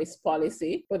service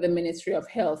policy for the Ministry of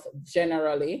Health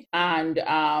generally, and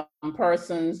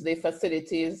the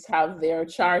facilities have their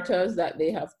charters that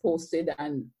they have posted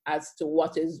and as to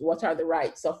what are the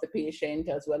rights of the patient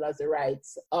as well as the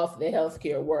rights of the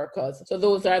healthcare workers. So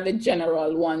those are the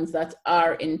general ones that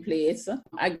are in place.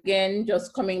 Again,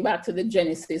 just coming back to the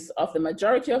genesis of the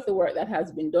majority of the work that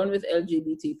has been done with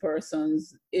LGBT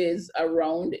persons is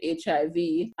around HIV.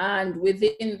 And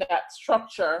within that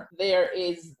structure, there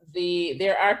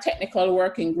are technical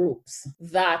working groups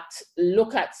that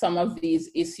look at some of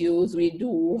these issues. We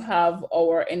do have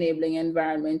our Enabling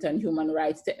Environment and Human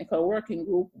Rights Technical Working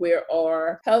Group, where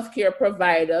our healthcare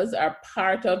providers are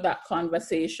part of that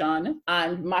conversation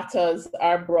and matters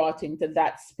are brought into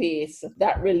that space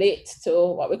that relate to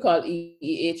what we call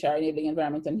EEHR, Enabling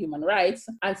Environment and Human Rights.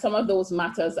 And some of those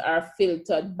matters are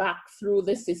filtered back through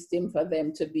the system for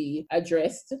them to be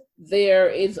addressed. There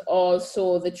is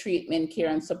also the Treatment, Care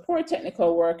and Support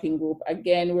Technical Working Group,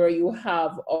 again, where you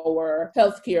have our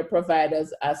healthcare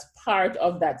providers as part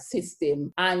of that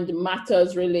system and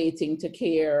matters relating to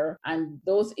care and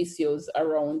those issues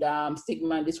around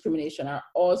stigma and discrimination are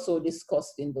also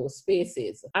discussed in those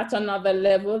spaces. At another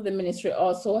level, the ministry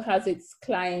also has its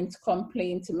client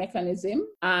complaint mechanism,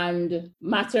 and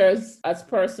matters as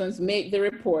persons make the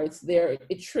reports there,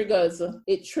 it triggers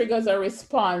a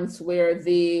response where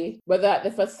whether at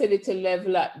the facility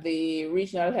level, at the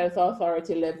regional Sexual Health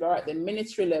Authority level or at the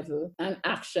ministry level, and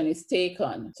action is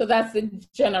taken. So that's the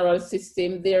general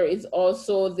system. There is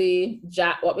also the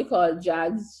what we call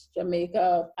JADS,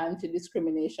 Jamaica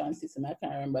Anti-Discrimination System. I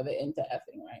can't remember the entire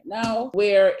thing right now,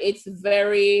 where it's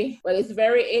very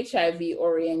HIV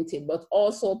oriented, but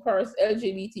also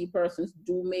LGBT persons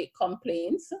do make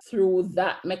complaints through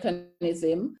that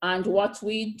mechanism. And what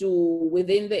we do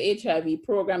within the HIV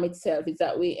program itself is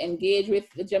that we engage with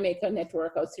the Jamaica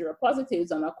Network of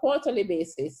Seropositives on a quarterly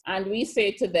basis, and we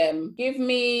say to them, give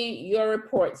me your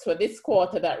reports for this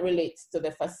quarter that relates to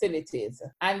the facilities.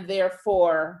 And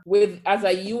therefore, as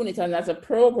a unit and as a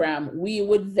program, we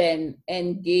would then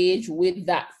engage with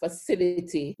that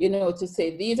facility, to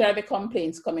say, these are the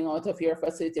complaints coming out of your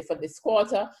facility for this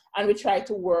quarter, and we try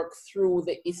to work through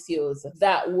the issues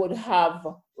that would have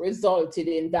resulted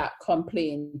in that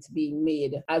complaint being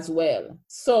made as well.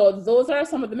 So those are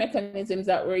some of the mechanisms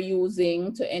that we're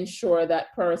using to ensure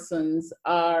that persons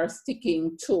are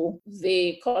sticking to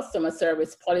the customer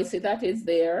service policy that is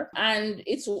there. And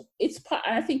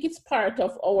I think it's part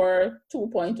of our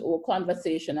 2.0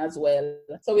 conversation as well.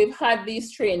 So we've had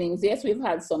these trainings. Yes, we've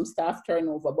had some staff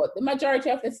turnover, but the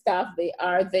majority of the staff, they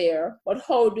are there. But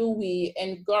how do we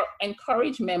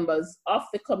encourage members of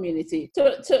the community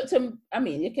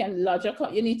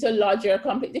you need to lodge your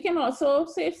complaint. You can also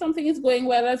say if something is going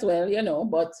well as well,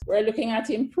 but we're looking at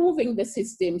improving the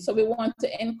system. So we want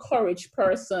to encourage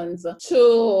persons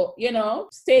to,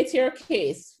 state your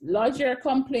case, lodge your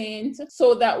complaint,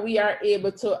 so that we are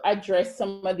able to address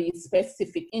some of these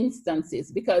specific instances.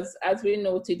 Because as we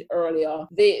noted earlier,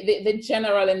 the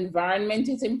general environment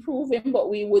is improving, but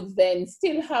we would then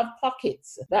still have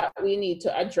pockets that we need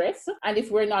to address. And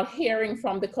if we're not hearing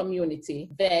from the community,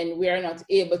 then we are not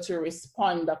able to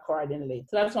respond accordingly.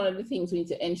 So that's one of the things we need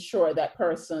to ensure, that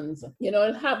persons,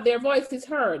 have their voices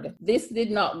heard. This did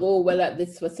not go well at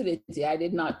this facility. I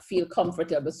did not feel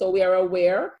comfortable. So we are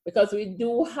aware, because we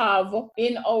do have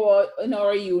in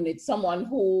our unit someone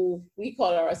who we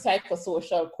call our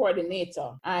psychosocial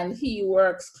coordinator, and he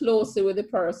works closely with the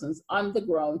persons on the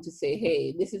ground to say,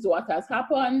 hey, this is what has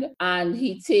happened, and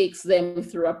he takes them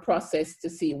through a process to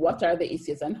see what are the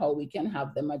issues and how we can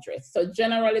have them addressed. So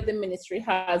generally the ministry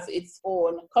has its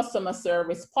own customer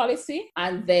service policy,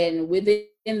 and then within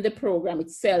the program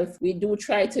itself, we do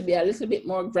try to be a little bit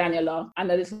more granular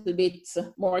and a little bit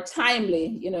more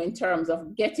timely, in terms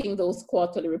of getting those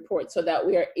quarterly reports, so that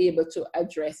we are able to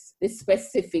address the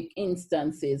specific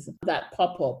instances that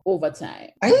pop up over time.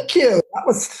 Thank you. That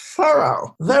was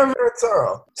thorough. Very, very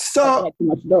thorough. So,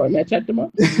 no,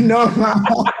 ma'am.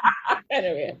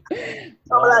 Anyway.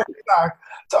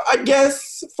 So I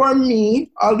guess for me,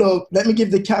 although let me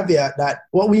give the caveat that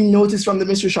what we noticed from the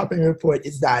mystery shopping report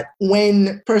is that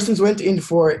when persons went in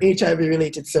for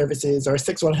HIV-related services or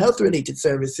sexual health-related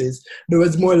services, there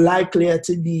was more likely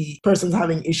to be persons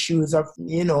having issues of,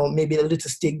 maybe a little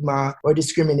stigma or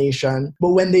discrimination.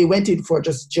 But when they went in for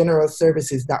just general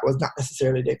services, that was not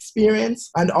necessarily the experience.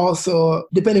 And also,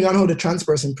 depending on how the trans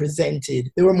person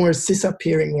presented, they were more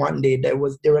cis-appearing one day. They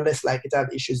were less likely to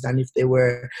have issues than if they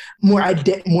were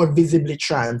more visibly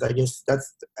trans. I guess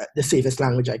that's the safest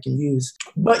language I can use.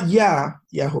 But yeah,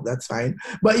 I hope that's fine.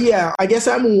 But yeah, I guess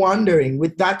I'm wondering,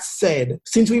 with that said,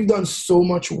 since we've done so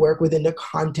much work within the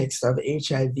context of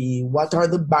HIV, what are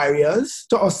the barriers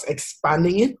to us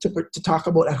expanding it to talk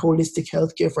about a holistic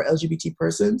healthcare for LGBT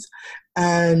persons?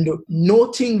 And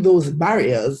noting those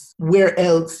barriers,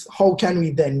 how can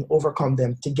we then overcome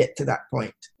them to get to that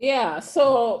point? Yeah,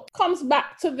 so comes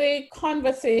back to the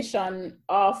conversation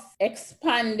of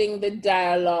expanding the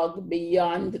dialogue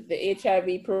beyond the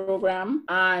HIV program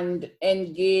and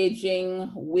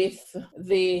engaging with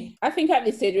I think at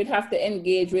this stage we'd have to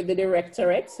engage with the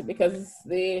directorate, because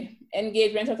the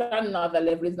engagement at another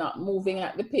level is not moving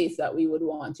at the pace that we would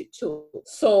want it to.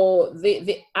 So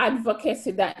the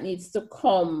advocacy that needs to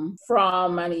come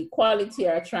from an equality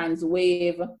or trans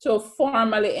wave to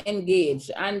formally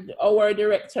engage, and our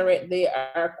directorate, they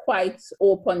are quite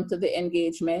open to the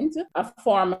engagement. A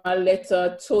formal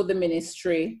letter to the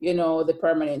ministry, the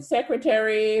permanent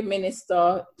secretary,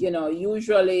 minister,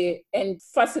 usually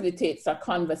facilitates a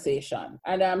conversation.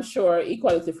 And I'm sure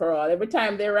Equality for All, every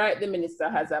time they write, the minister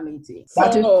has a meeting community.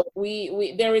 So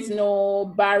there is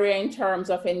no barrier in terms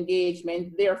of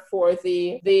engagement. Therefore,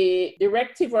 the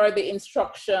directive or the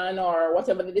instruction or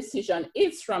whatever the decision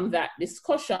is from that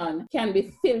discussion can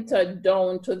be filtered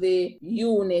down to the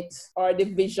unit or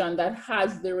division that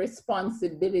has the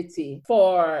responsibility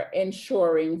for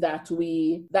ensuring that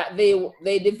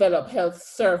they develop health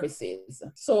services.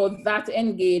 So that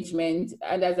engagement,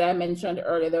 and as I mentioned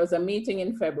earlier, there was a meeting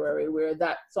in February where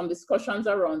some discussions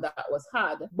around that was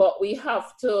had, but we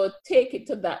have to take it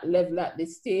to that level at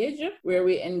this stage where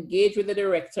we engage with the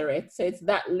directorate. So it's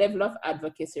that level of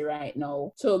advocacy right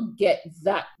now to get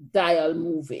that dial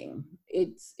moving.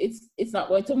 It's not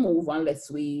going to move unless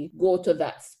we go to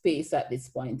that space at this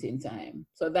point in time.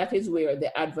 So that is where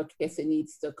the advocacy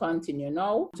needs to continue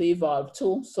now to evolve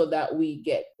to, so that we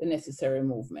get the necessary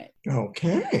movement.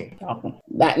 Okay.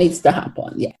 That needs to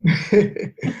happen, yeah.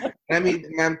 I mean,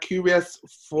 I'm curious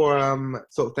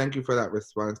so thank you for that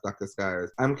response, Dr. Skyers.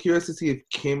 I'm curious to see if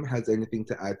Kim has anything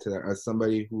to add to that as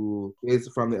somebody who is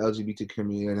from the LGBT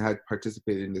community and had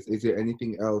participated in this. Is there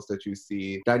anything else that you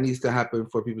see that needs to happen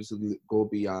for people to go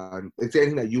beyond? Is there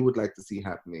anything that you would like to see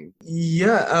happening?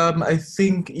 Yeah, I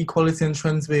think Equality and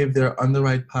Transwave, they're on the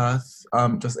right path.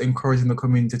 Just encouraging the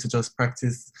community to just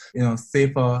practice,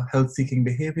 safer health-seeking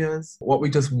behaviors. What we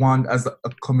just want as a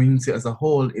community as a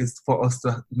whole is for us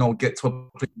to get to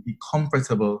a place to be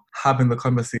comfortable having the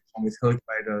conversation with health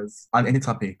providers on any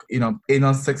topic.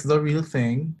 Anal sex is a real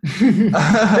thing.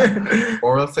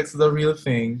 Oral sex is a real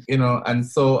thing, and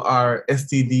so are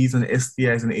STDs and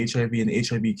STIs and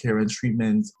HIV care and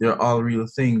treatment. They're all real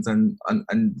things. And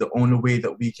the only way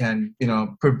that we can,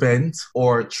 prevent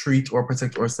or treat or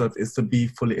protect ourselves is to be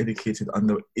fully educated on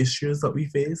the issues that we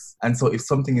face. And so if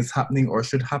something is happening or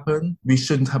should happen, we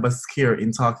shouldn't have a scare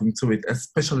in talking to it,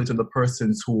 especially to the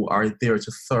persons who are there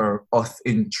to serve us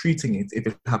in treating it if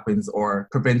it happens or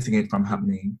preventing it from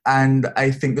happening. And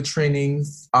I think the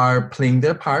trainings are playing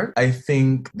their part. I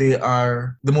think they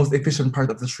are the most efficient part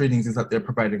of the trainings is that they're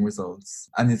providing results.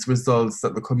 And it's results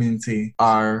that the community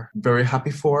are very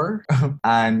happy for.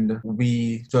 And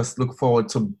we just look forward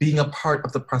to being a part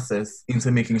of the process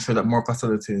into making sure that more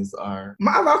facilities are.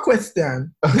 I have a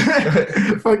question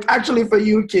for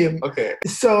you, Kim. Okay.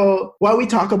 So while we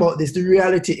talk about this, the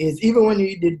reality is, even when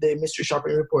you did the mystery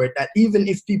shopping report, that even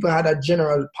if people had a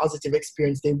general positive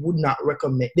experience, they would not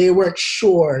recommend. They weren't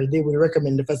sure they would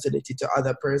recommend the facility to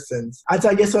other persons. And so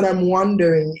I guess what I'm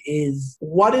wondering is,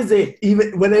 what is it?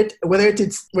 Even whether it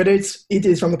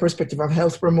is from the perspective of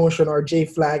health promotion or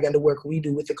JFLAG and the work we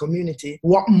do with the community,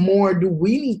 what more do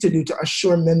we need to do to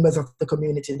assure members of the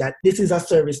community that this is a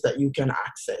service that you can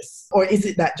access? Or is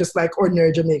it that just like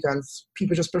ordinary Jamaicans,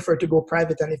 people just prefer to go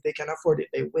private, and if they can afford it,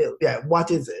 they will? Yeah,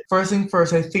 what is it? First thing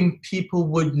first, I think people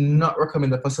would not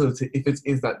recommend the facility if it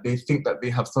is that they think that they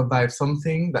have survived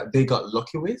something that they got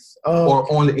lucky with,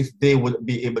 or only if they would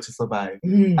be able to survive.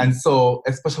 And so,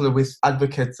 especially with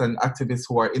advocates and activists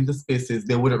who are in the spaces,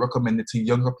 they wouldn't recommend it to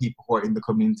younger people who are in the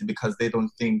community because they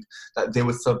don't think that they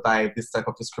would survive this type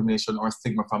of discrimination or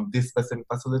stigma from this specific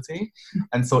facility.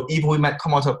 And so, even we might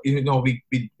come out of,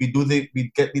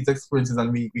 we get these experiences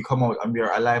and we come out and we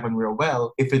are alive and we're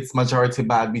well. If it's majority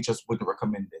bad, we just wouldn't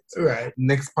recommend it. Right.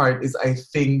 Next part is, I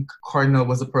think Cornell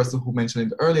was the person who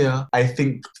mentioned it earlier. I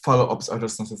think follow-ups are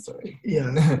just necessary.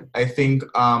 Yeah. I think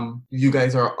you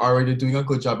guys are already doing a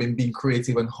good job in being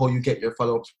creative and how you get your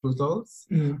follow-up results.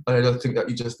 But I just think that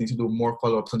you just need to do more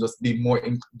follow-ups and just be more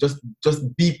just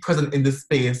be present in the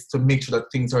space to make sure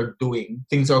that things are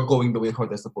going the way how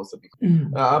they're supposed to be.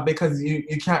 Because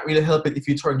you can't really help it if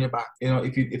you turn your back.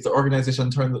 If the organization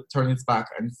turn its back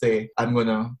and say, I'm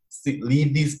gonna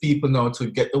leave these people now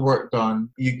to get the work done,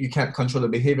 you can't control the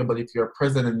behavior. But if you're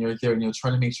present and you're there and you're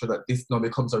trying to make sure that this now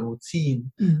becomes a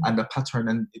routine and a pattern,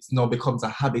 and it now becomes a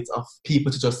habit of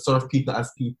people to just serve people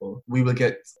as people, we will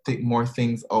get more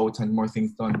things out and more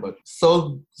things done. But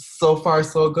so far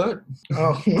so good.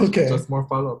 Oh, okay. Just more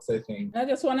follow-ups, I think. I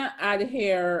just want to add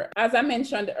here, as I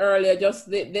mentioned earlier, just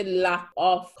the lack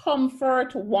of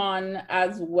comfort, one,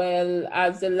 as well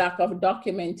as the lack of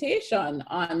documentation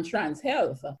on trans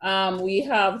health. We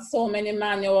have so many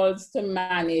manuals to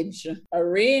manage a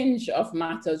range of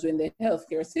matters in the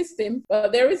healthcare system,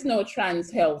 but there is no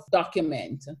trans health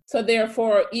document. So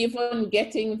therefore, even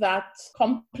getting that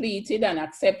completed and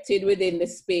accepted within the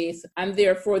space, and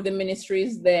therefore the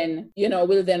ministries then,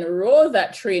 will then roll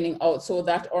that training out so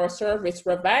that our service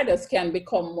providers can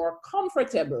become more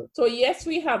comfortable. So yes,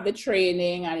 we have the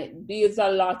training and it deals a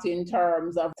lot in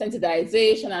terms of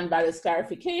sensitization and values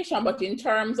clarification, but in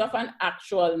terms of an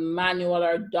actual manual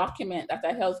or document that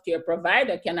a healthcare provider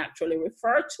provider can actually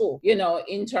refer to,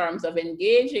 in terms of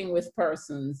engaging with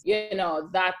persons,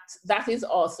 that is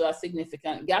also a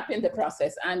significant gap in the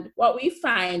process. And what we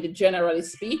find, generally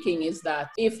speaking, is that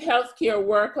if healthcare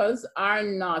workers are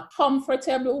not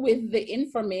comfortable with the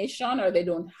information or they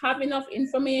don't have enough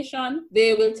information,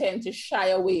 they will tend to shy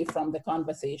away from the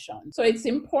conversation. So it's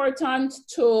important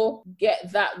to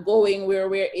get that going where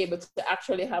we're able to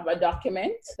actually have a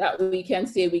document that we can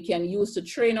say we can use to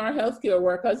train our healthcare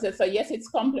workers. So yes, it's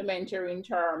complementary in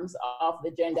terms of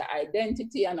the gender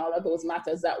identity and all of those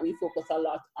matters that we focus a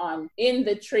lot on in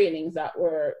the trainings that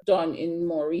were done in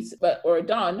more recent,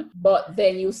 but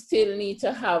then you still need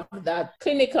to have that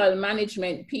clinical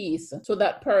management piece so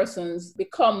that persons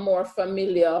become more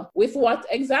familiar with what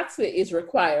exactly is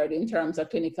required in terms of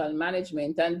clinical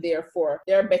management, and therefore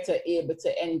they're better able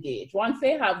to engage. Once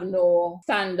they have no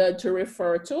standard to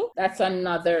refer to, that's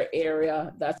another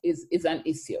area that is an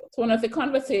issue. So one of the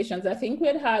conversations I think we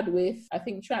had with,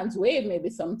 Transwave maybe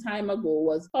some time ago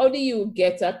was, how do you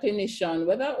get a clinician,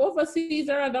 whether overseas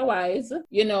or otherwise,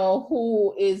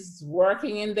 who is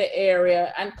working in the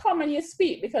area and come and you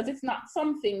speak, because it's not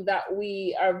something that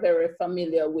we are very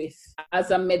familiar with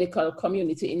as a medical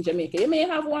community in Jamaica. You may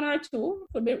have one or two,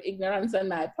 could be ignorance on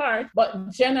my part,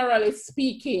 but generally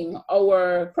speaking,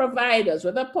 our providers,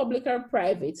 whether public or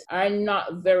private, are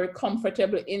not very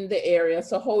comfortable in the area.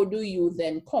 So how do you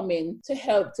then come in to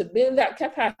help to build that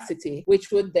capacity,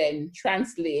 which would then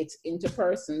translate into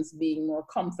persons being more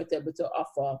comfortable to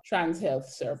offer trans health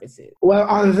services? Well,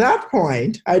 on that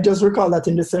point, I just recall that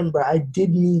in December, I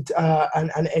did meet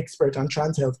an expert on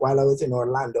trans health while I was in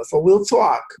Orlando. So we'll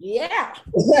talk. Yeah.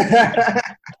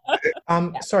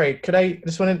 Sorry,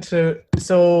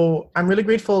 so I'm really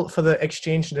grateful for the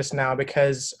exchange just now,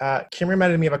 because Kim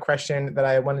reminded me of a question that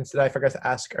I forgot to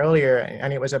ask earlier,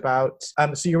 and it was about,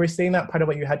 so you were saying that part of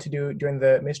what you had to do during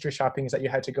the mystery shopping is that you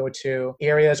had to go to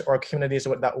areas or communities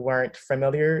that weren't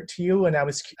familiar to you, and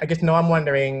I'm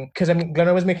wondering, because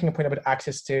Glenna was making a point about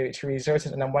access to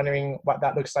resources, and I'm wondering what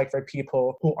that looks like for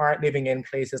people who aren't living in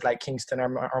places like Kingston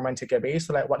or Montego Bay.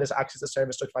 So what does access to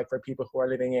service look like for people who are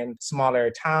living in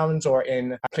smaller towns or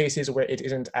in places where it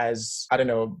isn't as,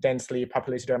 densely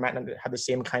populated or might not have the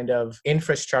same kind of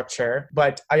infrastructure?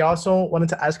 But I also wanted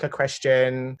to ask a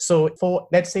question. So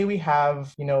let's say we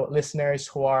have, listeners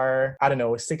who are,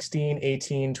 16,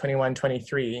 18, 21,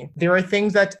 23. There are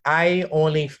things that I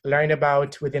only learned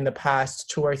about within the past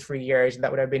 2 or 3 years that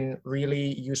would have been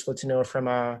really useful to know from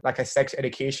a sex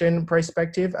education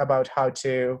perspective about how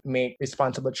to make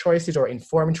responsible choices or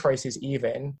informed choices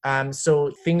even.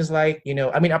 So things like,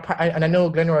 and I know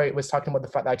Glenroy was talking about the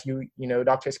fact that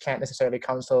doctors can't necessarily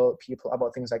counsel people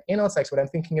about things like anal sex, but I'm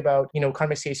thinking about,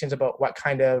 conversations about what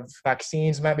kind of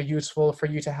vaccines might be useful for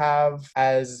you to have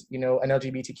as, an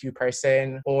LGBTQ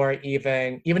person, or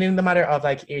even in the matter of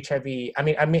HIV.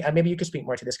 Maybe you could speak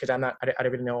more to this, because I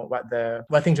don't really know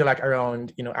what things are like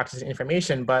around, access to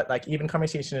information, but even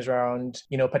conversations around,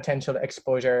 potential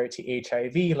exposure to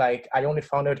HIV. I only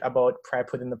found out about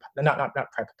PrEP within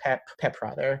PEP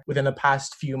rather, within the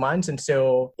past few months. And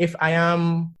so if I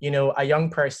am, a young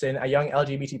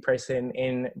LGBT person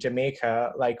in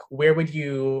Jamaica, where would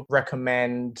you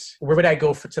recommend, where would I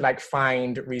go to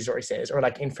find resources or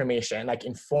information,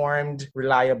 informed,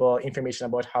 reliable information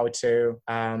about how to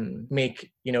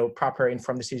make, proper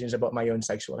informed decisions about my own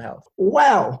sexual health?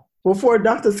 Well, before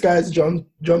Dr. Skies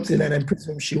jumps in, and I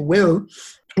presume she will,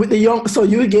 with the young, so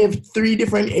you gave 3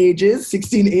 different ages,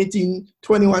 16, 18,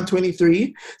 21,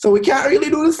 23. So we can't really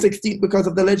do the 16 because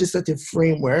of the legislative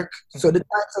framework. So the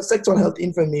types of sexual health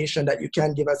information that you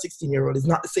can give a 16-year-old is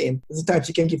not the same as the types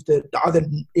you can give the other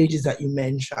ages that you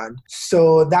mentioned.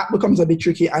 So that becomes a bit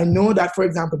tricky. I know that, for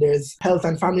example, there's health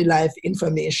and family life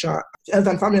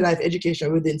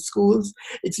education within schools.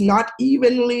 It's not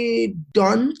evenly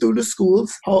done through the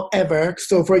schools. However,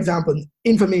 so for example,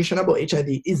 information about HIV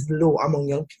is low among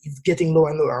young people. It's getting lower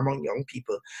and lower among young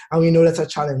people. And we know that's a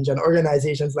challenge. And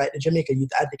organizations like the Jamaica Youth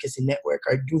Advocacy Network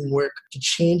are doing work to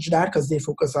change that, because they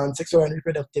focus on sexual and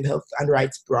reproductive health and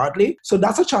rights broadly. So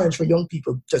that's a challenge for young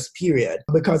people, just period,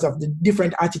 because of the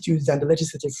different attitudes and the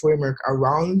legislative framework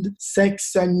around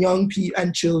sex and young people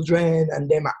and children, and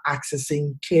them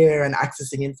accessing care and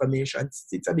accessing information.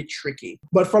 It's a bit tricky.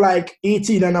 But for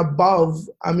 18 and above,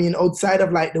 outside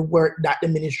of the work that the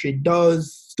ministry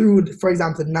does, through, for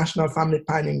example, the National Family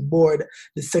Planning Board,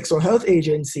 the Sexual Health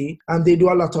Agency, they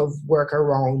do a lot of work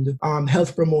around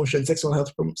health promotion, sexual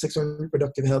and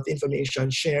reproductive health information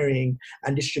sharing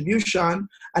and distribution.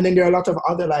 And then there are a lot of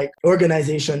other like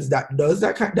organizations that do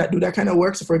that kind of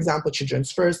work. So for example,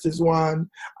 Children's First is one.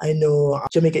 I know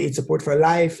Jamaica AIDS Support for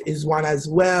Life is one as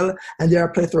well. And there are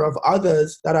a plethora of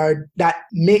others that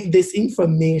make this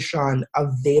information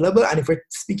available. And if we're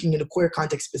speaking in the queer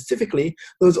context specifically,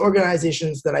 those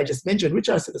organizations that I just mentioned, which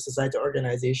are civil society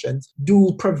organizations,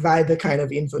 do provide the kind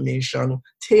of information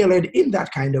tailored in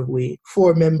that kind of way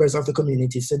for members of the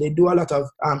community. So they do a lot of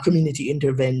community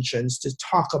interventions to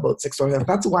talk about sexual health.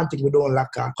 That's one thing we don't lack.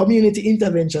 Community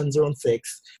interventions on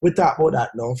sex. We talk about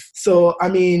that enough. So, I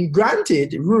mean,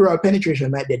 granted, rural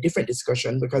penetration might be a different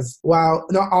discussion because while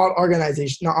not all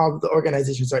the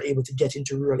organizations are able to get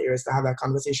into rural areas to have that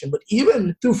conversation, but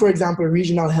even through, for example,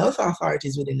 regional health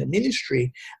authorities within the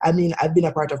ministry, I mean, I've been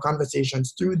a part of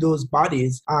conversations through those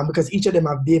bodies because each of them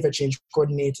have behavior change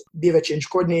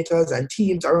coordinators and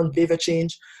teams around behavior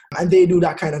change, and they do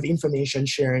that kind of information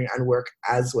sharing and work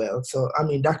as well. So, I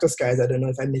mean, Dr. Skies, I don't know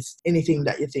if I missed anything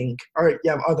that you think, or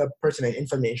you have other pertinent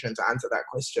information to answer that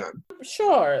question.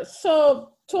 Sure.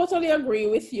 So, totally agree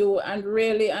with you, and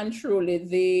really and truly,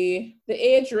 the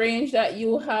age range that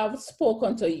you have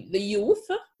spoken to, the youth,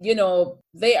 you know,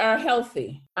 they are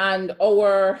healthy, and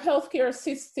our healthcare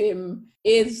system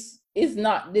is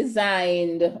not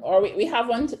designed, or we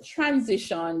haven't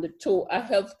transitioned to a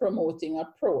health promoting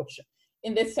approach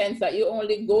in the sense that you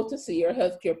only go to see your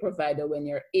healthcare provider when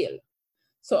you're ill.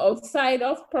 So outside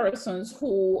of persons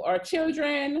who are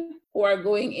children, who are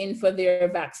going in for their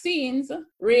vaccines,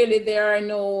 really there are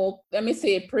no, let me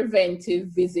say, preventive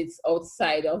visits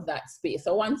outside of that space.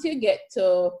 So once you get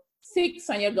to 6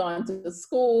 and you're going to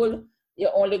school,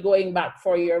 you're only going back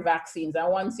for your vaccines. And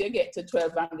once you get to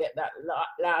 12 and get that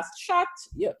last shot,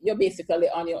 you're basically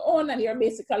on your own and you're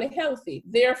basically healthy.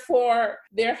 Therefore,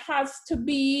 there has to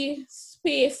be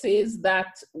spaces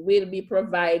that will be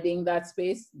providing that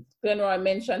space. Glenroy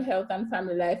mentioned health and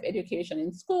family life education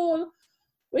in school,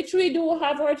 which we do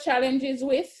have our challenges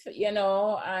with, you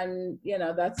know, and, you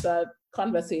know, that's a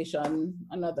conversation,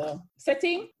 another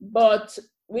setting. But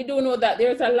we do know that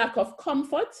there's a lack of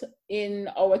comfort in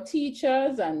our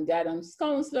teachers and guidance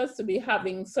counselors to be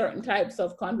having certain types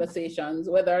of conversations,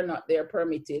 whether or not they're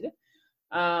permitted.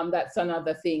 That's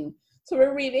another thing. So we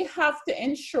really have to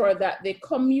ensure that the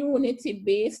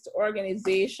community-based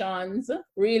organizations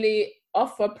really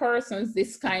offer persons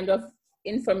this kind of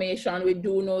information. We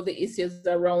do know the issues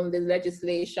around the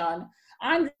legislation.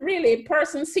 And really,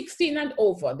 persons 16 and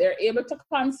over, they're able to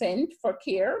consent for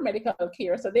care, medical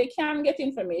care, so they can get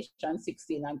information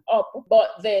 16 and up. But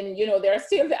then, you know, there are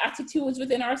still the attitudes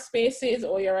within our spaces,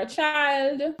 or you're a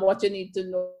child, what you need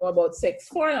to know about sex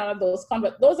for, and all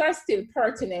of those are still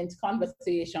pertinent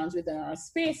conversations within our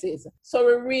spaces. So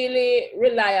we really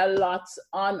rely a lot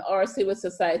on our civil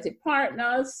society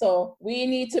partners. So we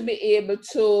need to be able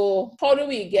to, how do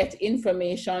we get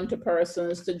information to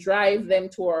persons to drive them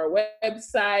to our website,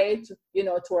 you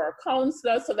know, to our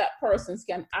counselors, so that persons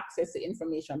can access the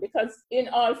information. Because in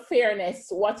all fairness,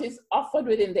 what is offered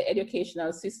within the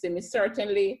educational system is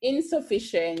certainly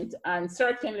insufficient and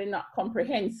certainly not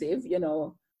comprehensive. You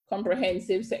know,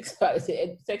 comprehensive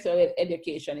sexual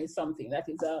education is something that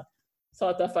is a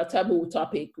sort of a taboo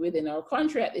topic within our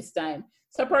country at this time.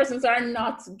 So persons are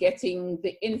not getting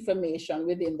the information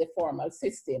within the formal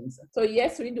systems. So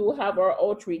yes, we do have our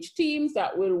outreach teams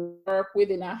that will work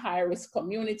within a high-risk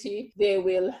community. They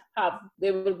will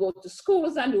go to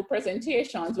schools and do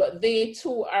presentations, but they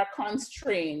too are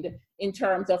constrained in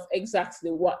terms of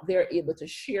exactly what they're able to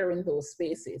share in those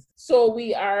spaces. So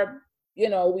we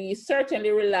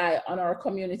certainly rely on our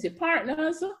community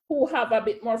partners who have a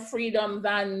bit more freedom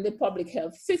than the public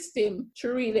health system to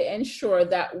really ensure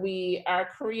that we are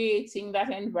creating that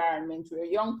environment where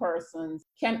young persons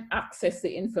can access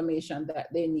the information that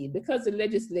they need, because the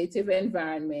legislative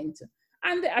environment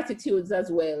and the attitudes as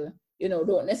well, you know,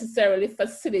 don't necessarily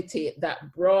facilitate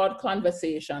that broad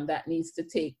conversation that needs to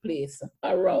take place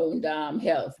around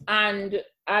health. And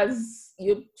as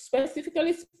you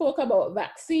specifically spoke about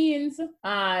vaccines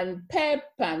and PEP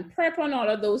and PrEP and all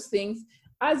of those things,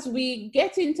 as we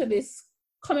get into this,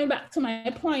 coming back to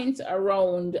my point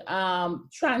around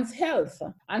trans health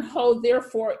and how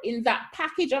therefore in that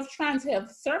package of trans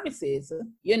health services,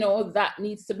 you know, that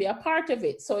needs to be a part of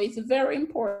it. So it's very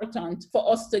important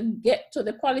for us to get to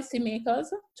the policymakers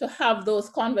to have those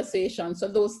conversations so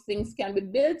those things can be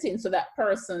built in, so that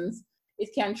persons, it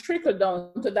can trickle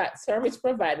down to that service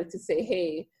provider to say,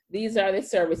 hey, these are the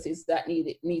services that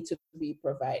need to be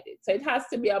provided. So it has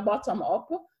to be a bottom-up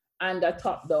and a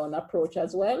top-down approach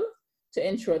as well to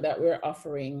ensure that we're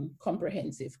offering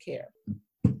comprehensive care.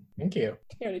 Thank you.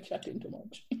 Clearly chatting too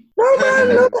much. No, man,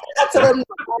 no.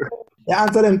 You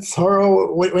answer them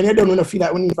thorough. When you don't want to feel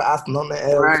like we need to ask nothing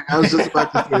else. Right, I was just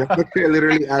about to say, I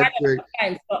literally answering.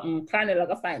 Kind of like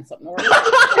a find something.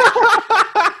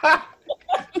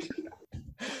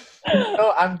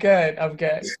 No, I'm good. I'm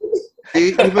good.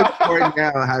 Even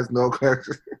Cornell has no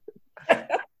question.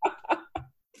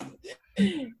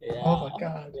 Yeah. Oh my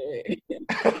God.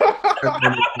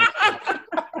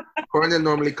 Cornell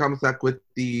normally comes back with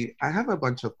I have a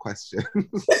bunch of questions.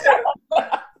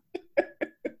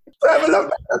 I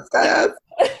love that, guys.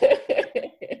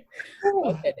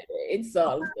 Okay, it's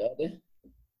all good.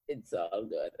 It's all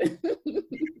good.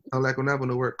 I'm like, we're not going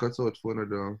to work cut out for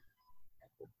no.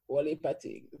 Wally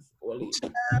Pattings.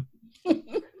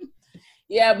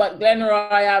 Yeah, but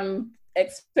Glenroy, I'm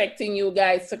expecting you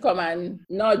guys to come and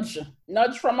nudge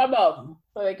from above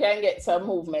so we can get some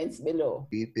movements below.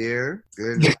 Be there.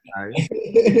 Good.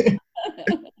 Nice.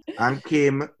 I'm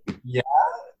Kim. Yeah.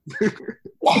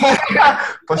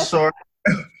 For sure.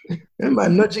 Remember,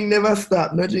 nudging never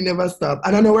stop.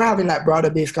 And I know we're having like broader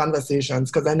based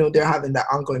conversations because I know they're having that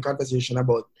ongoing conversation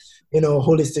about,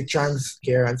 holistic trans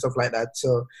care and stuff like that.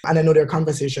 So, and I know there are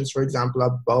conversations, for example,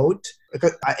 about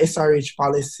because SRH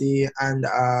policy and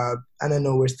I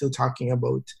know we're still talking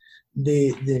about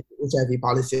the HIV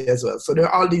policy as well. So there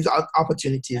are all these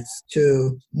opportunities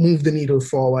to move the needle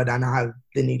forward and have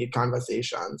the needed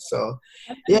conversations. So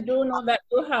yeah. I do know that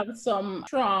you have some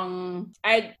strong,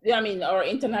 our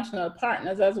international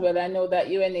partners as well. I know that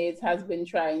UNAIDS has been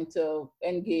trying to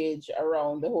engage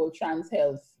around the whole trans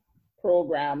health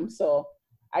program. So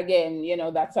again,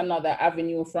 that's another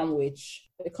avenue from which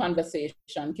the conversation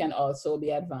can also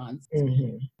be advanced.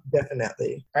 Mm-hmm.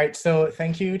 Definitely. All right, so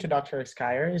thank you to Dr.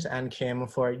 Skyers and Kim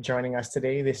for joining us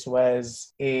today. This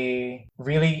was a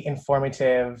really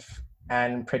informative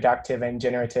and productive and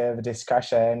generative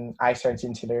discussion. I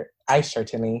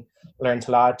certainly learned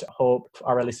a lot. Hope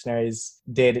our listeners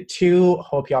did too.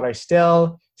 Hope y'all are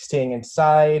still staying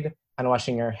inside and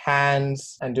washing your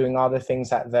hands and doing all the things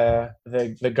that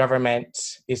the government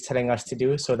is telling us to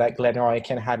do so that Glenroy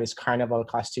can have his carnival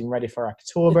costume ready for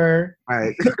October.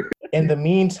 Right. In the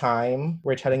meantime,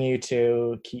 we're telling you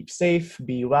to keep safe,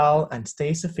 be well, and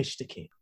stay sophisticated.